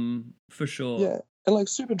 for sure. Yeah. And like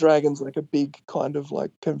Super Dragon's like a big kind of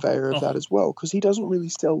like conveyor of that as well, because he doesn't really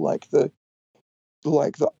sell like the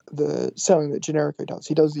selling that Generico does.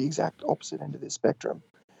 He does the exact opposite end of this spectrum,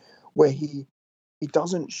 where he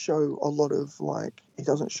doesn't show a lot of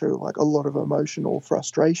a lot of emotion or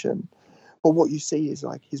frustration, but what you see is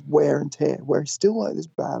like his wear and tear, where he's still like this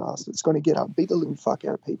badass that's going to get up, beat the living fuck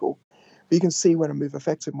out of people. But you can see when a move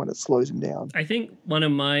affects him, when it slows him down. I think one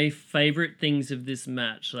of my favorite things of this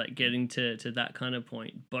match, like getting to that kind of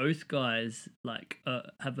point, both guys like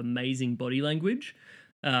have amazing body language.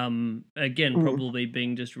 Again, probably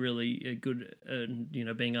being just really good,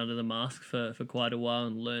 being under the mask for quite a while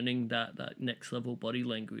and learning that next level body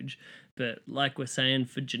language. But like we're saying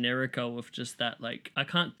for Generico, with just that, like, I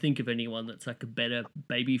can't think of anyone that's like a better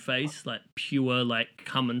baby face, like pure, like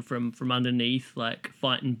coming from underneath, like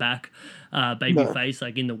fighting back, baby face,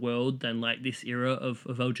 like in the world, than like this era of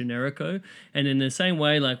El Generico. And in the same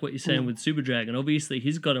way, like what you're saying with Super Dragon, obviously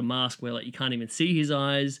he's got a mask where like you can't even see his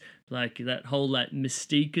eyes. Like that whole like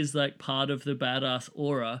mystique is like part of the badass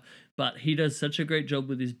aura, but he does such a great job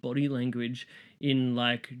with his body language in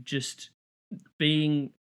like just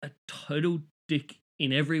being a total dick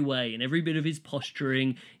in every way, in every bit of his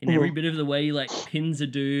posturing, in every bit of the way he like pins a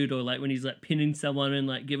dude, or like when he's like pinning someone and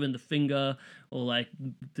like giving the finger, or like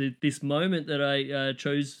this moment that I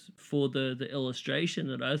chose for the illustration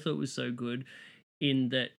that I thought was so good, in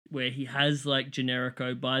that where he has like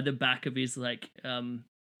Generico by the back of his like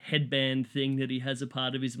headband thing that he has a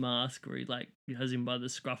part of his mask, where he has him by the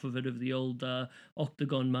scruff of it, of the old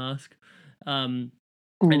octagon mask,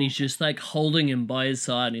 and he's just like holding him by his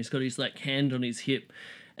side, and he's got his like hand on his hip,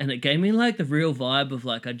 and it gave me like the real vibe of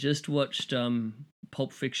like, I just watched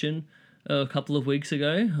Pulp Fiction a couple of weeks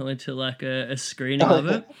ago. I went to like a screening of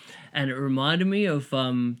it, and it reminded me of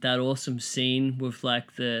that awesome scene with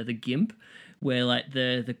like the gimp, where like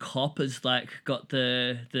the cop has like got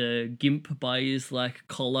the gimp by his like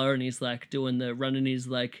collar, and he's like running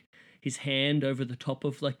his hand over the top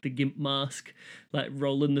of like the gimp mask, like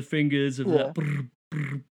rolling the fingers of that brr,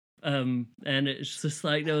 brr, and it's just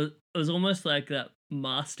like it was almost like that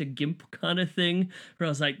master gimp kind of thing, where I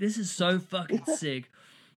was like, this is so fucking sick.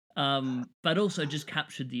 But also just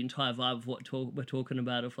captured the entire vibe of what we're talking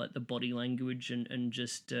about, of like the body language and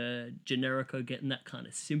just Generico getting that kind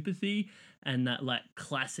of sympathy, and that like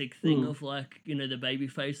classic thing of like, the baby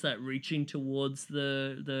face, like reaching towards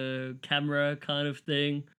the camera kind of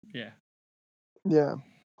thing. Yeah.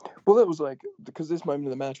 Well, that was like, because this moment of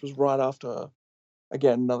the match was right after,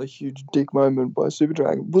 again, another huge dick moment by Super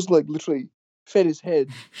Dragon. Was like literally fed his head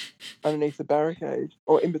underneath the barricade,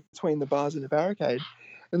 or in between the bars in the barricade,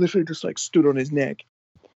 and literally just like stood on his neck.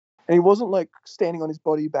 And he wasn't like standing on his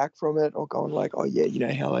body back from it, or going like, oh yeah, you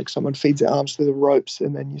know how like someone feeds their arms through the ropes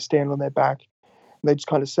and then you stand on their back and they just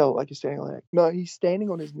kind of sell it like you're standing on their neck. No, he's standing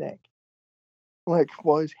on his neck, like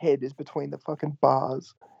while his head is between the fucking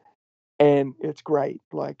bars. And it's great,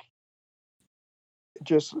 like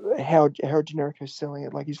just how Generico's selling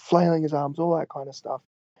it. Like he's flailing his arms, all that kind of stuff,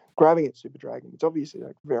 grabbing at Super Dragon. It's obviously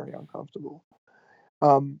like very uncomfortable.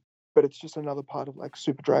 But it's just another part of like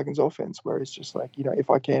Super Dragon's offense, where it's just like,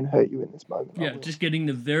 if I can hurt you in this moment, yeah, just getting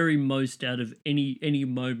the very most out of any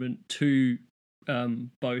moment to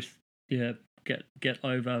both get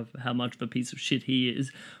over how much of a piece of shit he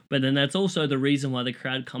is. But then that's also the reason why the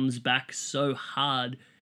crowd comes back so hard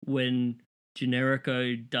when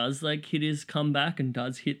Generico does like hit his comeback and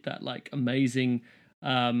does hit that like amazing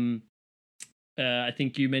I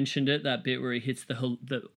think you mentioned it, that bit where he hits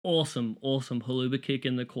the awesome haluba kick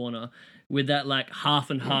in the corner with that like half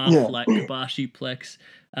and half like Kabashi plex,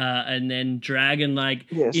 and then Dragon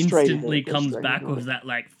like instantly comes back with that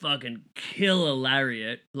like fucking killer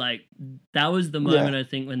lariat. Like that was the moment I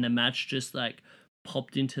think when the match just like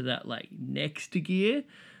popped into that like next gear.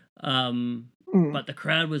 But the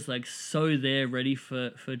crowd was like so there, ready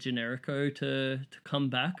for Generico to come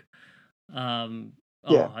back. And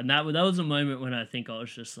that was a moment when I think I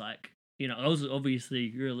was just like, I was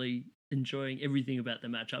obviously really enjoying everything about the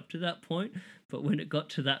match up to that point. But when it got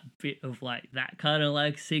to that bit of like that kind of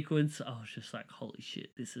like sequence, I was just like, holy shit,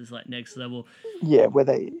 this is like next level. Yeah, where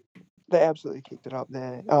they absolutely kicked it up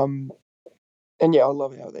there. And yeah, I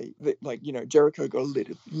love how they like, you know, Jericho got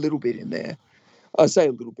a little bit in there. I say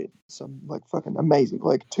a little bit, some like fucking amazing,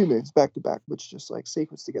 like 2 moves back to back, which just like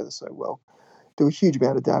sequenced together so well. Do a huge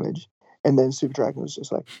amount of damage, and then Super Dragon was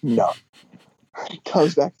just like, no. He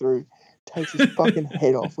comes back through, takes his fucking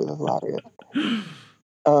head off with a lariat.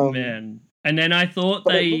 Man, and then I thought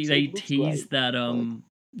but they it looks teased great.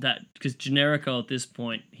 that because Generico at this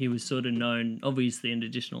point, he was sort of known, obviously in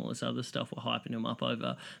addition to all this other stuff we're hyping him up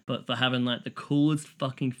over, but for having like the coolest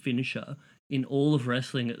fucking finisher in all of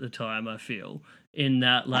wrestling at the time, I feel, in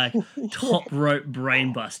that like top rope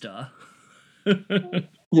brainbuster.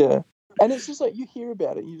 Yeah. And it's just like, you hear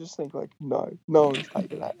about it, you just think like, no one's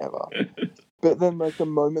taken that ever. But then like the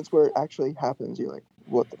moments where it actually happens, you're like,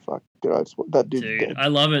 what the fuck did I just, that dude's Dude, dead. I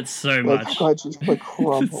love it so Like, much. I just like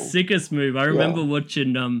crumpled. Sickest move. I remember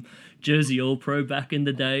watching Jersey All Pro back in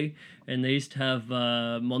the day, and they used to have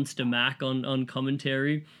Monster Mac on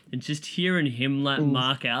commentary, and just hearing him like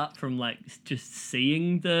mark out from like just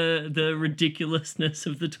seeing the ridiculousness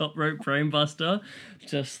of the top rope brainbuster,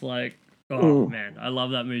 just like, oh man, I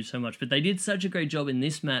love that move so much. But they did such a great job in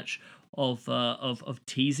this match of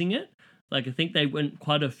teasing it. Like, I think they went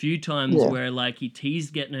quite a few times where, like, he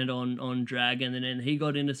teased getting it on Dragon, and then he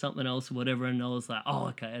got into something else or whatever, and I was like, oh,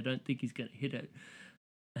 okay, I don't think he's going to hit it.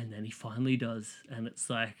 And then he finally does, and it's,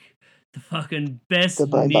 like, the fucking best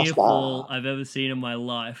near fall I've ever seen in my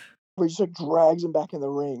life. Where he just, like, drags him back in the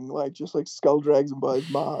ring, like, just, like, skull drags him by his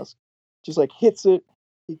mask. Just, like, hits it.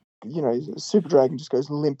 He, you know, Super Dragon just goes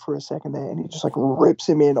limp for a second there, and he just, like, rips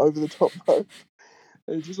him in over the top rope.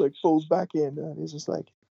 And he just, like, falls back in, and he's just, like,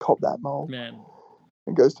 cop that mold. Man.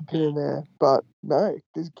 And goes to pin in there. But no,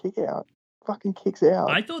 there's a kick out. Fucking kicks out.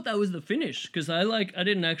 I thought that was the finish, because I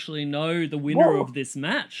didn't actually know the winner of this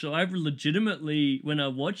match. So I legitimately, when I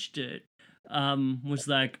watched it, was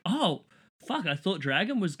like, oh, fuck, I thought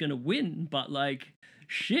Dragon was going to win, but like,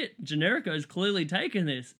 shit, Generico's clearly taken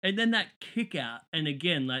this. And then that kick out, and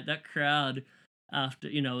again, like that crowd after,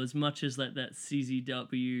 you know, as much as like that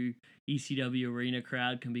CZW, ECW arena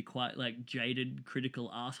crowd can be quite like jaded,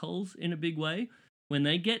 critical assholes in a big way, when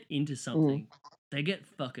they get into something, they get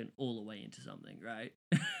fucking all the way into something, right?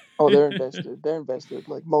 Oh, they're invested. They're invested.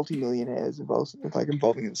 Like multi-millionaires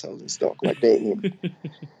involving themselves in stock. Like they're in.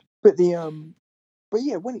 But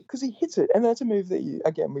yeah, because he hits it, and that's a move that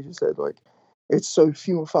we just said, like, it's so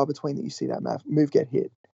few and far between that you see that move get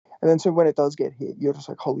hit. And then so when it does get hit, you're just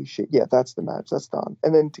like, holy shit, yeah, that's the match, that's done.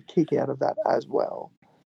 And then to kick out of that as well.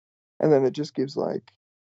 And then it just gives, like,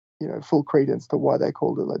 you know, full credence to why they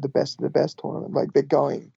called it, like, the best of the best tournament. Like, they're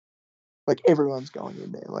going, like, everyone's going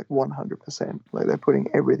in there, like, 100%. Like, they're putting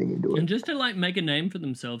everything into it. And just to, like, make a name for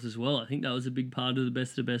themselves as well. I think that was a big part of the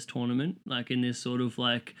best of the best tournament. Like, in this sort of,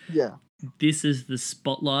 like, this is the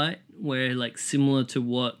spotlight where, like, similar to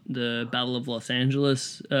what the Battle of Los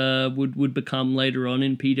Angeles would become later on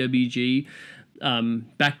in PWG.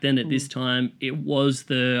 Back then at this time, it was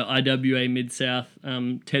the IWA Mid-South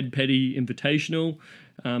Ted Petty Invitational.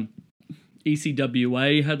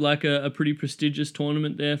 ECWA had like a pretty prestigious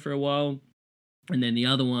tournament there for a while. And then the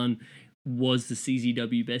other one was the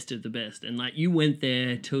CZW Best of the Best. And like, you went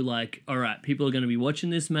there to like, all right, people are going to be watching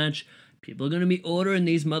this match. People are going to be ordering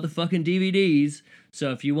these motherfucking DVDs.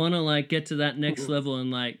 So if you want to like get to that next level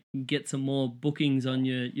and like get some more bookings on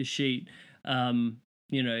your sheet,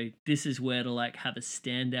 you know, this is where to like have a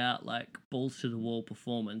standout, like balls to the wall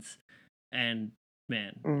performance. And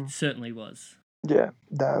man, it certainly was. Yeah,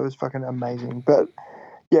 that was fucking amazing. But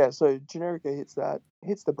yeah, so Generico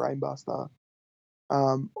hits the brainbuster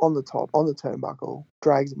on the top, on the turnbuckle,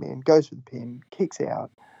 drags him in, goes for the pin, kicks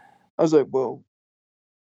out. I was like, well,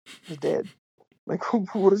 he's dead. Like,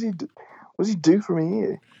 what does he do? What does he do from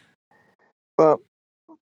here? But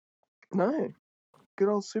no, good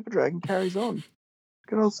old Super Dragon carries on.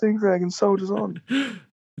 Good old Super Dragon soldiers on.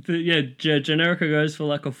 Generico goes for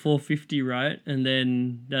like a 450, right? And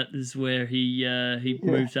then that is where he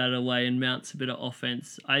moves out of the way and mounts a bit of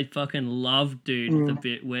offense. I fucking love, dude, the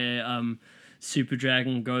bit where Super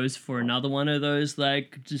Dragon goes for another one of those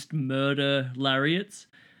like just murder lariats,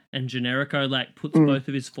 and Generico like puts both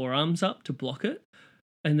of his forearms up to block it.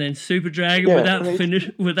 And then Super Dragon,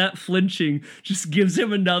 without flinching, just gives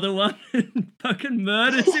him another one and fucking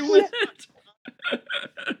murders him with it.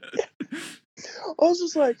 I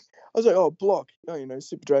was like, oh, block. Oh, you know,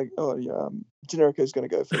 Super Dragon. Oh, yeah, Generico's going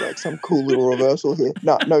to go for like some cool little reversal here.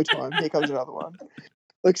 No time. Here comes another one.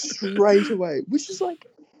 Like straight away, which is like,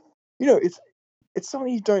 you know, it's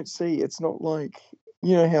something you don't see. It's not like,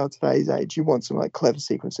 you know how today's age you want some like clever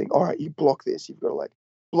sequencing. All right, you block this, you've got to like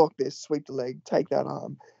block this, sweep the leg, take that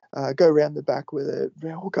arm, go around the back with it,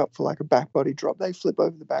 hook up for like a back body drop. They flip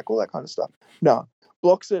over the back, all that kind of stuff. No,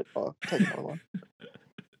 blocks it. Oh, take another one.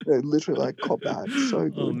 They literally like cop that. So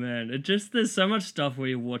good. Oh man, there's so much stuff where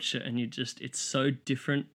you watch it and it's so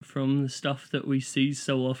different from the stuff that we see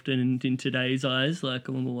so often in today's eyes. Like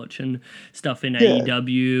when we're watching stuff in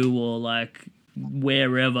AEW or like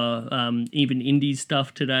wherever, even indie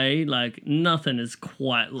stuff today, like nothing is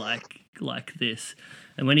quite like this.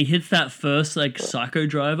 And when he hits that first like Psycho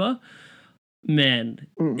Driver, man,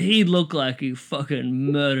 he looked like he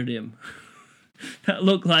fucking murdered him. That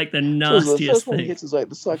looked like the nastiest the first thing. one he hits is like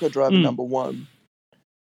the Psycho Driver number 1.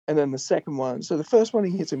 And then the second one, so the first one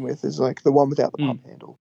he hits him with is like the one without the pump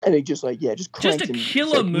handle. And he just like, just cranks him. Just a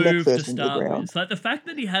killer like, move to start with. It's like the fact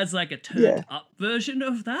that he has like a turned up version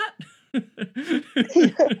of that.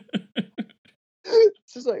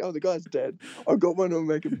 It's just like, oh, the guy's dead. I've got one to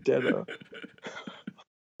make him deader.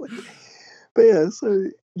 But yeah, so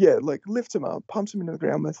yeah, like lifts him up, pumps him into the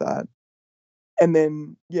ground with that. And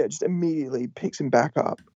then, just immediately picks him back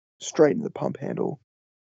up, straight into the pump handle,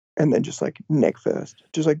 and then just like neck first,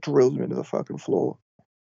 just like drills him into the fucking floor.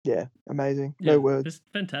 Yeah, amazing. No words. It's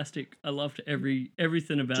fantastic. I loved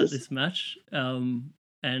everything about this match.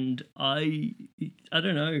 And I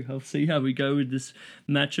don't know. I'll see how we go with this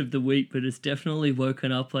match of the week, but it's definitely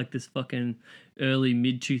woken up like this fucking early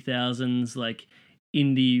mid-2000s like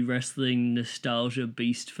indie wrestling nostalgia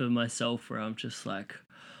beast for myself, where I'm just like,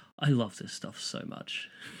 I love this stuff so much.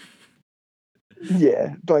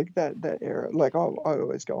 Yeah, like that era. Like I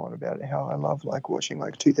always go on about it, how I love like watching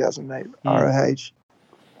like 2008 ROH.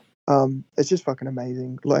 It's just fucking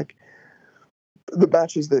amazing. Like the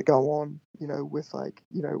matches that go on, with like,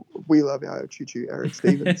 we love our choo-choo Eric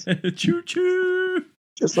Stevens. Choo-choo.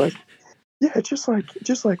 Just like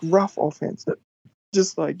rough offense. That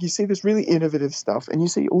just like you see this really innovative stuff, and you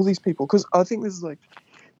see all these people, because I think this is like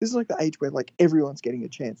the age where like everyone's getting a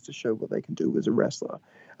chance to show what they can do as a wrestler,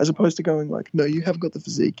 as opposed to going like, no, you haven't got the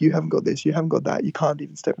physique, you haven't got this, you haven't got that, you can't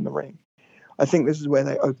even step in the ring. I think this is where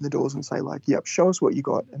they open the doors and say like, yep, show us what you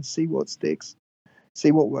got and see what sticks,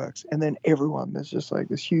 see what works. And then there's just like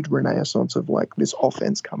this huge renaissance of like this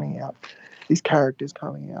offense coming out, these characters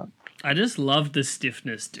coming out. I just love the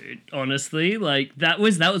stiffness, dude. Honestly, like that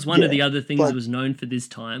was one of the other things that was known for this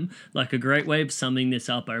time. Like a great way of summing this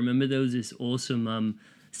up. I remember there was this awesome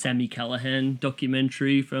Sammy Callahan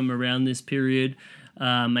documentary from around this period,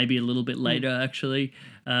 maybe a little bit later actually,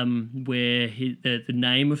 where the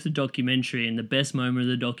name of the documentary and the best moment of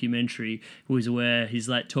the documentary was where he's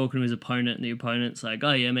like talking to his opponent and the opponent's like,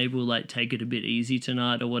 oh yeah, maybe we'll like take it a bit easy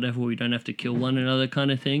tonight or whatever, we don't have to kill one another kind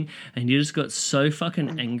of thing. And he just got so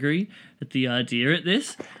fucking angry at the idea at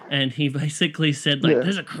this, and he basically said like,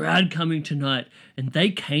 there's a crowd coming tonight and they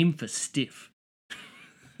came for stiff.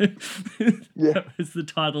 That was the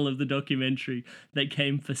title of the documentary. They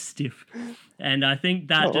came for stiff. And I think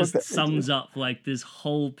that just sums up like this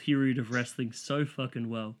whole period of wrestling so fucking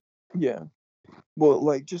well. Yeah. Well,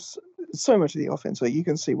 like just so much of the offense, like you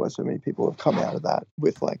can see why so many people have come out of that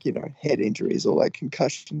with like, head injuries or like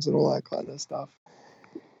concussions and all that kind of stuff.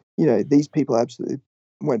 These people absolutely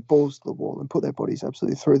went balls to the wall and put their bodies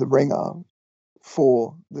absolutely through the ringer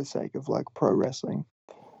for the sake of like pro wrestling.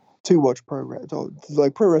 To watch pro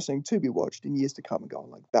wrestling to be watched in years to come and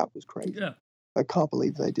going like, that was crazy. Yeah. I can't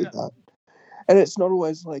believe they did that. And it's not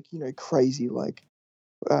always like, crazy like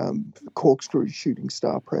corkscrew shooting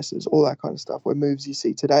star presses, all that kind of stuff, where moves you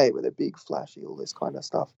see today where they're big, flashy, all this kind of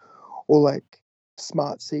stuff, or like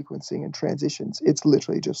smart sequencing and transitions. It's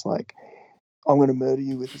literally just like, I'm going to murder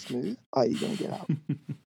you with this move. Are you going to get up?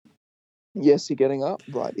 Yes, you're getting up.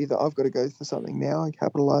 Right. Either I've got to go for something now and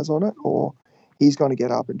capitalize on it, or he's going to get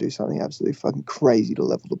up and do something absolutely fucking crazy to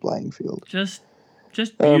level the playing field. Just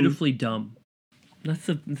beautifully dumb. This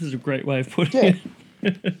is a great way of putting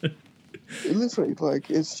it. Literally, like,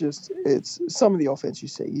 it's some of the offense you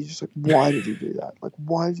see, you're just like, why did you do that? Like,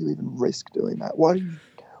 why did you even risk doing that? Why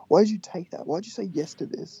did you take that? Why did you say yes to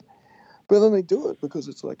this? But then they do it because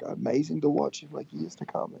it's like amazing to watch in like years to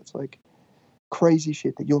come. It's like crazy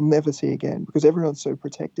shit that you'll never see again because everyone's so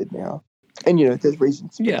protected now. And there's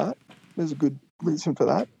reasons for that. There's a good reason for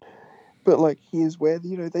that. But like, here's where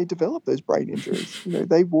they develop those brain injuries.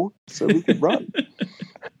 They walk so we can run.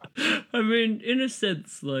 I mean, in a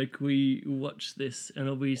sense, like we watch this, and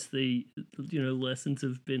obviously, lessons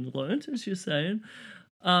have been learned, as you're saying.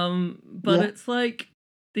 But it's like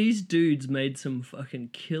these dudes made some fucking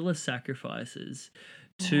killer sacrifices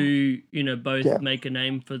to, both Yeah. make a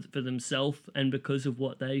name for themselves and because of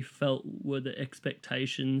what they felt were the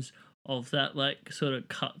expectations of that like sort of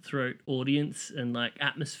cutthroat audience and like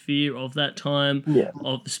atmosphere of that time, Yeah.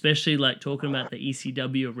 of especially like talking about the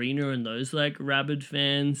ECW arena and those like rabid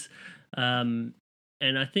fans. And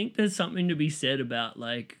I think there's something to be said about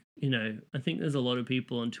like, I think there's a lot of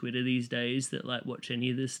people on Twitter these days that like watch any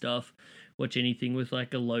of this stuff, watch anything with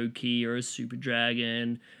like a Loki or a Super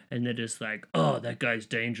Dragon, and they're just like, oh, that guy's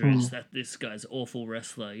dangerous, that this guy's awful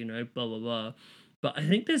wrestler, blah blah blah. But I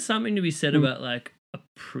think there's something to be said about like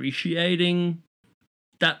appreciating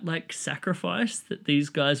that like sacrifice that these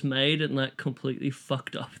guys made and like completely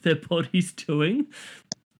fucked up their bodies doing.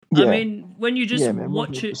 I Yeah. mean, when you just Yeah, man,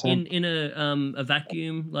 watch it 100%. in a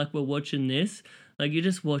vacuum, like we're watching this, like you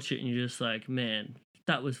just watch it and you're just like, man,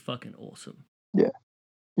 that was fucking awesome.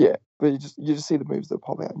 Yeah, but you just see the moves that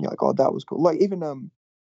pop out, and you're like, oh, that was cool. Like even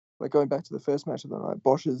like going back to the first match of the night,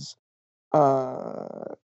 Bosch's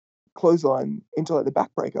clothesline into like the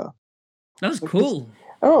backbreaker. That was Like cool.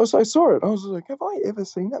 And I saw it. I was like, have I ever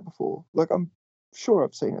seen that before? Like I'm sure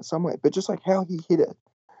I've seen it somewhere, but just like how he hit it,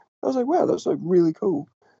 I was like, wow, that's like really cool.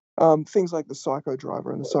 Things like the Psycho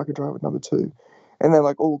Driver and the Psycho Driver #2, and then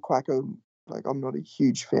like all Quacko. Like I'm not a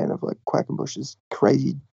huge fan of like Quackenbush's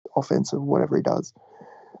crazy offensive whatever he does.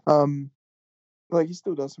 Like he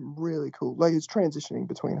still does some really cool. Like his transitioning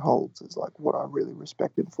between holds is like what I really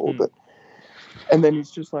respect him for. But and then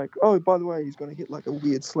he's just like, oh, by the way, he's going to hit like a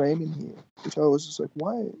weird slam in here, which I was just like,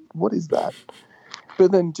 why? What is that?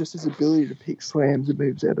 But then just his ability to pick slams and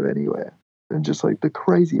moves out of anywhere, and just like the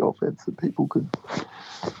crazy offense that people could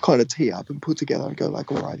kind of tee up and put together and go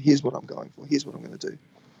like, all right, here's what I'm going for. Here's what I'm going to do.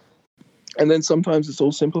 And then sometimes it's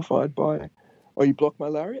all simplified by, oh, you block my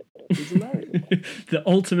lariat? Here's a lariat. The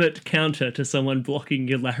ultimate counter to someone blocking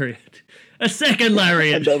your lariat. A second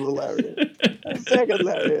lariat. Another lariat. A second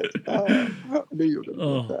lariat. I knew you were going to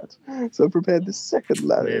want that. So I prepared the second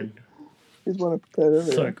lariat. Man. Here's one I prepared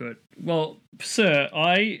earlier. So good. Well, sir,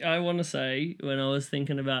 I want to say, when I was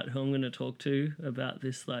thinking about who I'm going to talk to about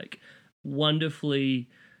this, like, wonderfully,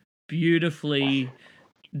 beautifully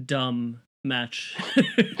dumb match,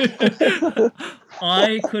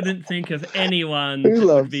 I couldn't think of anyone Who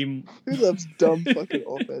loves dumb fucking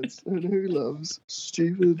offense and who loves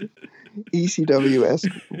stupid ECW-esque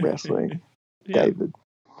wrestling? Yeah.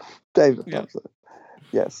 David loves it.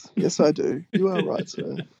 Yes I do. You are right,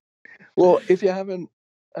 sir. Well, if you haven't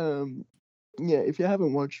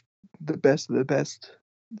watched the Best of the Best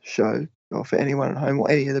show, or for anyone at home, or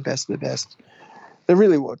any of the Best of the Best, they're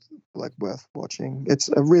really worth watching. It's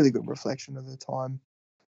a really good reflection of the time,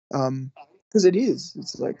 because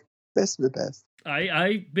it's like best of the best.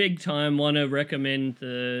 I big time want to recommend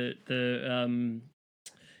the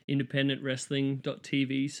independent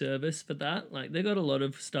wrestling.tv service for that. Like they got a lot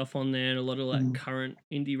of stuff on there and a lot of like current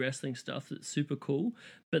indie wrestling stuff that's super cool.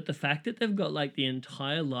 But the fact that they've got like the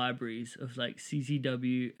entire libraries of like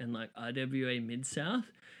CZW and like IWA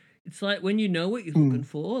Mid-South, it's like when you know what you're looking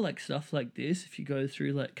for, like stuff like this, if you go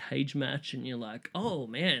through like Cage Match and you're like, oh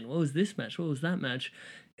man, what was this match? What was that match?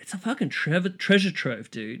 It's a fucking treasure trove,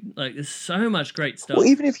 dude. Like, there's so much great stuff. Well,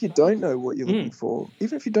 even if you don't know what you're looking for,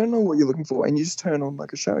 and you just turn on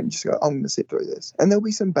like a show and you just go, I'm going to sit through this. And there'll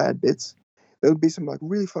be some bad bits. There'll be some like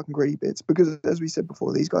really fucking gritty bits because, as we said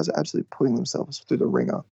before, these guys are absolutely putting themselves through the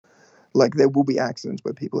ringer. Like, there will be accidents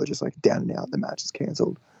where people are just like down and out, the match is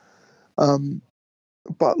cancelled.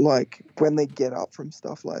 But like when they get up from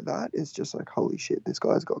stuff like that, it's just like, holy shit, this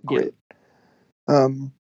guy's got grit.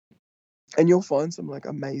 And you'll find some like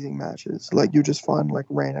amazing matches. Like you'll just find like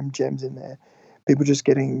random gems in there. People just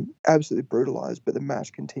getting absolutely brutalized, but the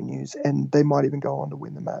match continues, and they might even go on to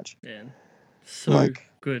win the match. Yeah, so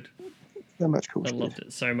good. So much cool. I loved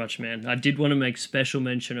it so much, man. I did want to make special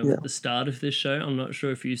mention of at the start of this show. I'm not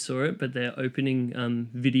sure if you saw it, but their opening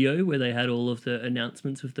video where they had all of the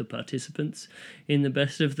announcements of the participants in the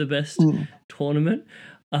Best of the Best tournament.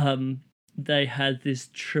 They had this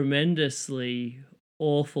tremendously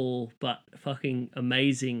awful but fucking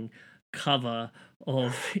amazing cover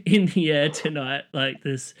of In the Air Tonight, like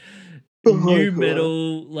this new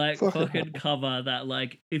metal like fucking cover that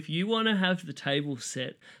like if you want to have the table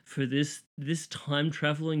set for this time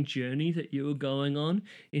traveling journey that you were going on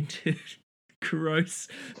into gross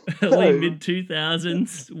early mid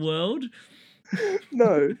 2000s world.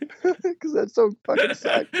 No, because that song fucking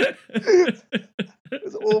sucked. It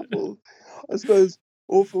was awful. I suppose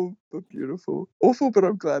awful but beautiful. Awful, but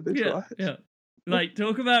I'm glad they tried. Yeah. Like,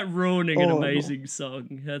 talk about ruining an amazing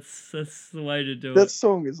song. That's the way to do it. That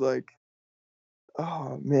song is like,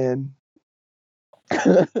 oh man.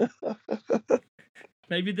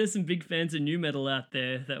 Maybe there's some big fans of new metal out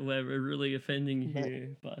there that we're really offending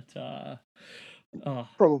here, but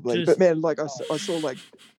Probably. just But man, like I saw like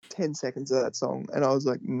 10 seconds of that song and I was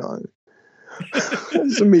like, no. I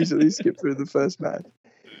just immediately skipped through the first match.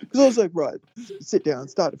 Because I was like, right, sit down,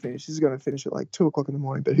 start to finish. This is going to finish at like 2 o'clock in the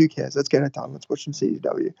morning, but who cares? Let's get it done. Let's watch some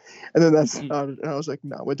CW. And then that started, and I was like,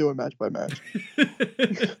 no, we're doing match by match.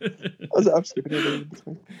 I'm skipping everything in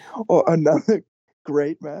between. Oh, another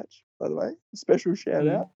great match, by the way. Special shout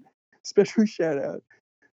out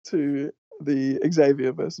to the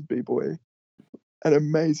Xavier versus B-Boy. An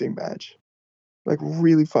amazing match. Like,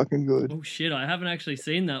 really fucking good. Oh shit, I haven't actually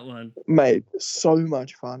seen that one. Mate, so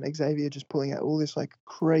much fun. Xavier just pulling out all this like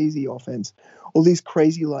crazy offense, all these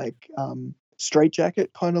crazy like straight jacket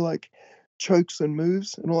kind of like chokes and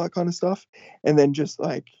moves and all that kind of stuff. And then just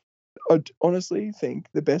like, I honestly think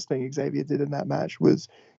the best thing Xavier did in that match was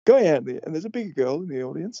going out there, and there's a bigger girl in the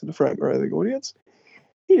audience, in the front row of the audience.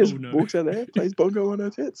 He just walks out there, plays bongo on her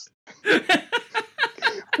tits.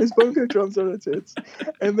 His bongo drums on her tits.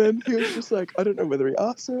 And then he was just like, I don't know whether he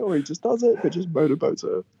asks her or he just does it, but just motorboats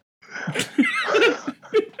her.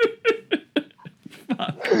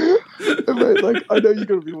 Mate, like, I know you're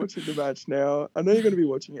going to be watching the match now. I know you're going to be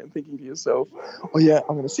watching it and thinking to yourself, oh yeah,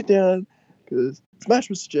 I'm going to sit down because this match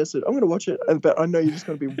was suggested. I'm going to watch it. But I know you're just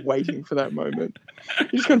going to be waiting for that moment. You're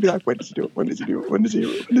just going to be like, when does he do it? When does he do it? When does he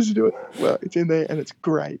do it? When does he do it? Well, it's in there and it's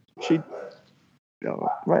great.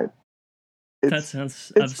 Right. That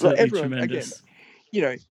sounds absolutely like tremendous. Again, you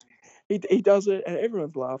know, he does it, and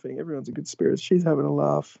everyone's laughing. Everyone's in good spirits. She's having a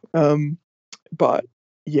laugh. But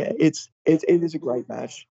yeah, it is a great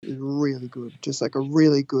match. It's really good. Just like a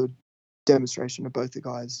really good demonstration of both the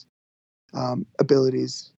guys'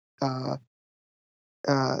 abilities.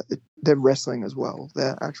 Their wrestling as well.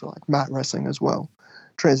 Their actual like mat wrestling as well.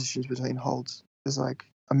 Transitions between holds is like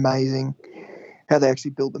amazing. How they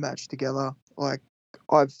actually build the match together. Like,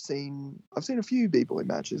 I've seen a few B-Boy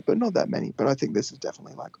matches, but not that many. But I think this is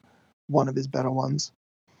definitely like one of his better ones.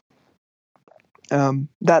 That and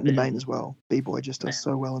the main as well. B-Boy just does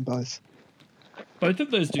so well in both. Both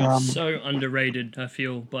of those dudes so underrated, I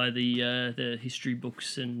feel, by the history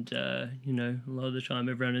books, and you know, a lot of the time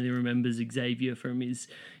everyone only remembers Xavier from his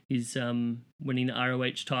winning the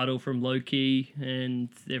ROH title from Loki, and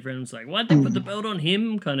everyone's like, "Why'd they put the belt on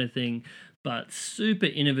him?" kind of thing. But super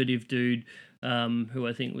innovative dude, who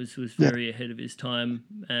I think was very ahead of his time.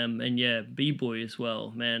 And yeah, B-Boy as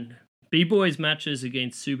well, man. B-Boy's matches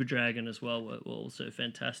against Super Dragon as well were also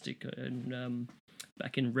fantastic. And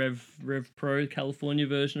back in Rev Pro, California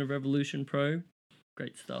version of Revolution Pro,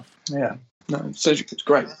 great stuff. Yeah, no, it's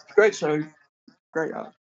great. Great show. Great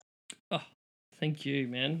art. Oh, thank you,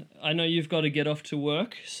 man. I know you've got to get off to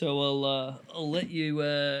work, so I'll let you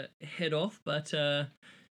head off. But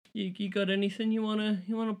you got anything you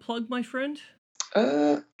wanna plug, my friend?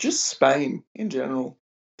 Just Spain in general.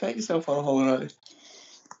 Take yourself on a holiday.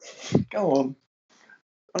 Go on.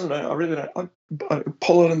 I don't know. I really don't.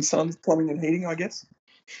 Pollard and Sons Plumbing and Heating, I guess.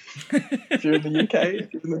 If you're in the UK,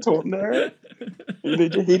 if you're in the Taunton area, you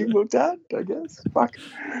need your heating looked at, I guess. Fuck.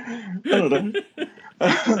 I don't know.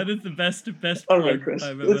 That is the best plug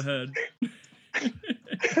I've ever heard.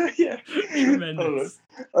 Yeah. Tremendous.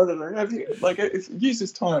 I don't know. Have you use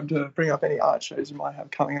this time to bring up any art shows you might have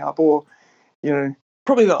coming up, or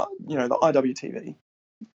probably the IWTV.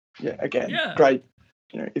 Yeah, again, great.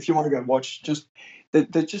 If you want to go watch, there's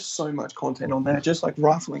just so much content on there, just like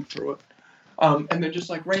rifling through it. And they're just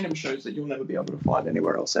like random shows that you'll never be able to find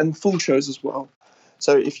anywhere else, and full shows as well.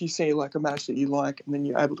 So if you see like a match that you like, and then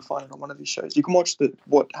you're able to find it on one of these shows, you can watch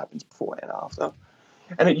what happens before and after,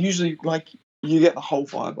 and it usually like you get the whole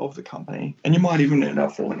vibe of the company, and you might even end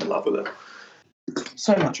up falling in love with it.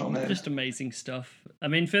 So much on there. Just amazing stuff. I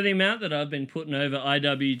mean, for the amount that I've been putting over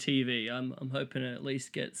IWTV, I'm hoping to at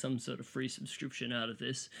least get some sort of free subscription out of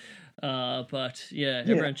this. But yeah,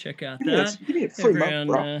 everyone check out that. Give me a free month,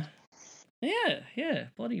 bro. Yeah,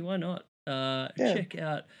 bloody why not? Check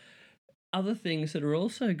out other things that are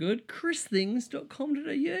also good.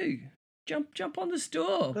 christhings.com.au. Jump on the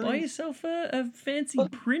store. Buy yourself a fancy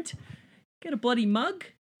print. Get a bloody mug.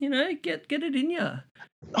 Get it in you.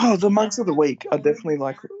 Oh, the mugs of the week are definitely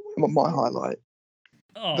like my highlight.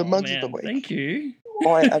 Oh, the mugs man, of the week. Thank you.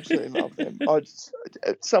 I absolutely love them.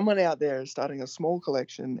 Someone out there is starting a small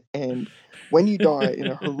collection, and when you die in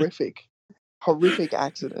a horrific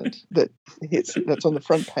accident that's on the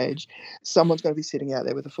front page, someone's going to be sitting out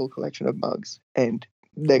there with a full collection of mugs, and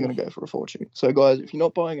they're going to go for a fortune. So, guys, if you're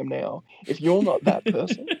not buying them now, if you're not that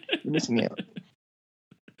person, you're missing out.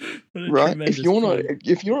 What a right? tremendous If you're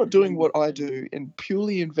point. not doing what I do and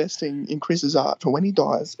purely investing in Chris's art for when he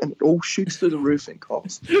dies and it all shoots through the roof in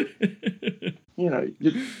cost, you're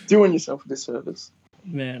doing yourself a disservice.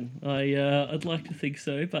 Man, I'd like to think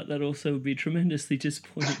so, but that also would be tremendously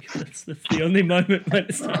disappointing if that's the only moment when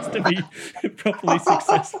it starts to be properly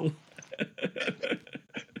successful.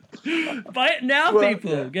 Buy it now, Well,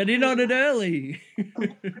 people. yeah. Get in on it early.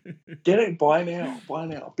 Get it, buy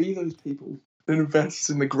now. Be those people that invests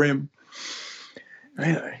in the grim.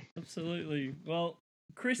 Anyway. Absolutely. Well,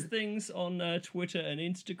 Chris Things on Twitter and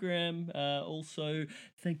Instagram. Also,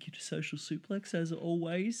 thank you to Social Suplex, as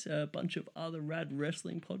always. A bunch of other rad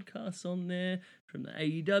wrestling podcasts on there, from the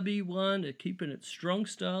AEW one to Keeping It Strong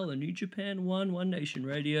Style, the New Japan one Nation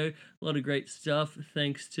Radio. A lot of great stuff.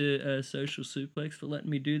 Thanks to Social Suplex for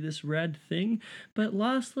letting me do this rad thing. But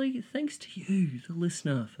lastly, thanks to you, the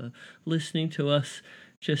listener, for listening to us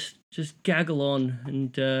just gaggle on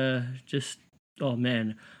and just... Oh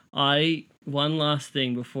man, one last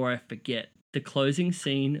thing before I forget. The closing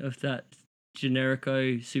scene of that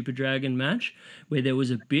Generico Super Dragon match, where there was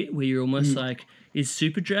a bit where you're almost like, is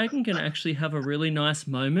Super Dragon gonna actually have a really nice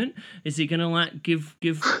moment? Is he gonna like give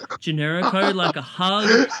Generico like a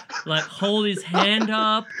hug, like hold his hand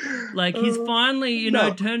up, like he's finally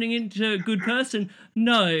turning into a good person?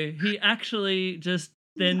 No, he actually just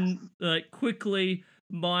then like quickly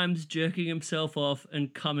mimes jerking himself off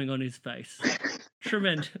and coming on his face.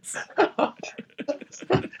 Tremendous.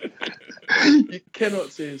 You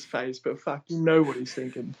cannot see his face, but fuck, you know what he's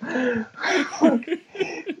thinking.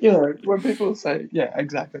 When people say, yeah,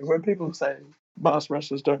 exactly. When people say masked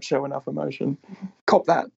wrestlers don't show enough emotion, cop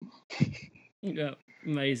that. Yeah,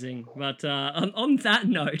 amazing. But on that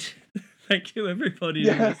note, thank you everybody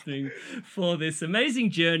for listening for this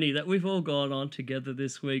amazing journey that we've all gone on together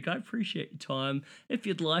this week. I appreciate your time. If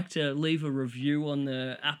you'd like to leave a review on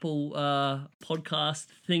the Apple podcast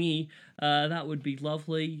thingy, that would be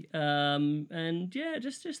lovely. And yeah,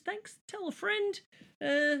 just thanks. Tell a friend.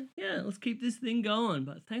 Let's keep this thing going.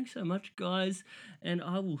 But thanks so much, guys, and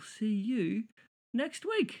I will see you next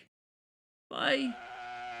week. Bye.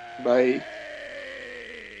 Bye.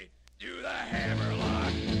 Do the hammer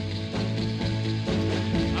lock.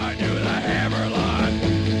 I do the hammer lock.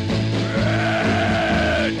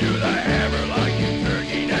 Do the hammer lock, you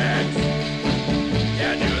turkey necks.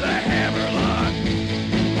 Yeah, do the hammer lock.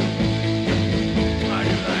 I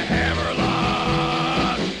do the hammer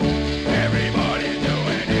lock. Everybody's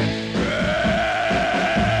doing it.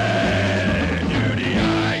 Do the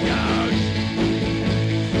eye gouge.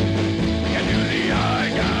 Yeah, do the eye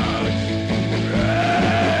gouge.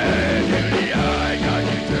 Do the eye gouge,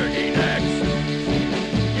 you turkey necks.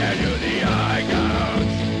 Yeah, do the eye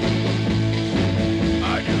gouge. I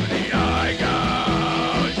do the eye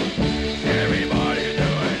gouge. Everybody's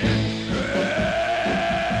doing it.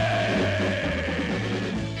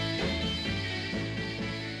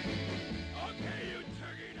 Okay, you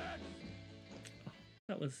turkey necks.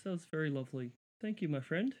 That was very lovely. Thank you, my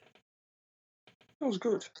friend. That was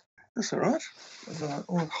good. That's all right. That's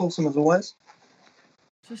all wholesome as always.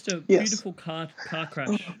 Just a Yes. beautiful car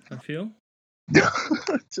crash, I feel.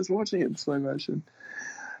 Just watching it in slow motion.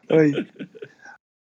 Oy.